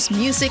 performers,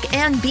 music,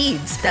 and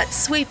beads that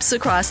sweeps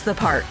across the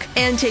park.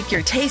 And take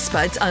your taste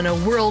buds on a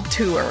world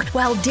tour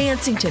while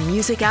dancing to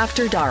music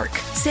after dark.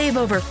 Save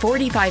over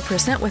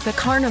 45% with a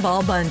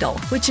Carnival bundle,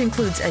 which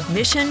includes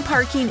admission,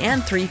 parking,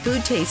 and 3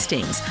 food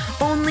tastings.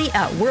 Only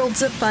at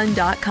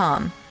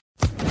worldsoffun.com.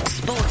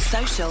 Sports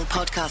Social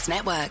Podcast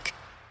Network.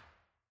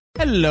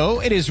 Hello,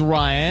 it is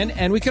Ryan,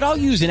 and we could all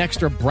use an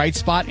extra bright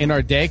spot in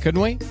our day,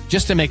 couldn't we?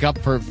 Just to make up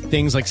for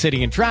things like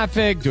sitting in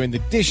traffic, doing the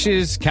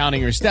dishes,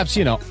 counting your steps,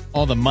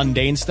 all the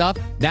mundane stuff.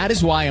 That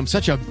is why I'm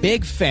such a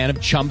big fan of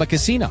Chumba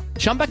Casino.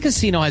 Chumba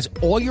Casino has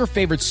all your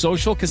favorite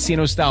social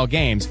casino-style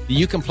games that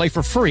you can play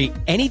for free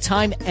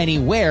anytime,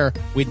 anywhere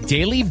with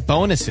daily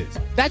bonuses.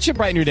 That should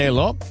brighten your day a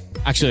little.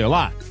 Actually, a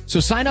lot. So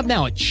sign up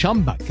now at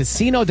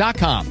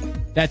ChumbaCasino.com.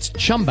 That's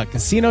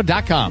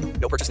ChumbaCasino.com.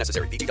 No purchase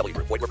necessary. VGW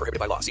Group. Void where prohibited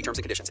by law. See terms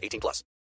and conditions. 18+.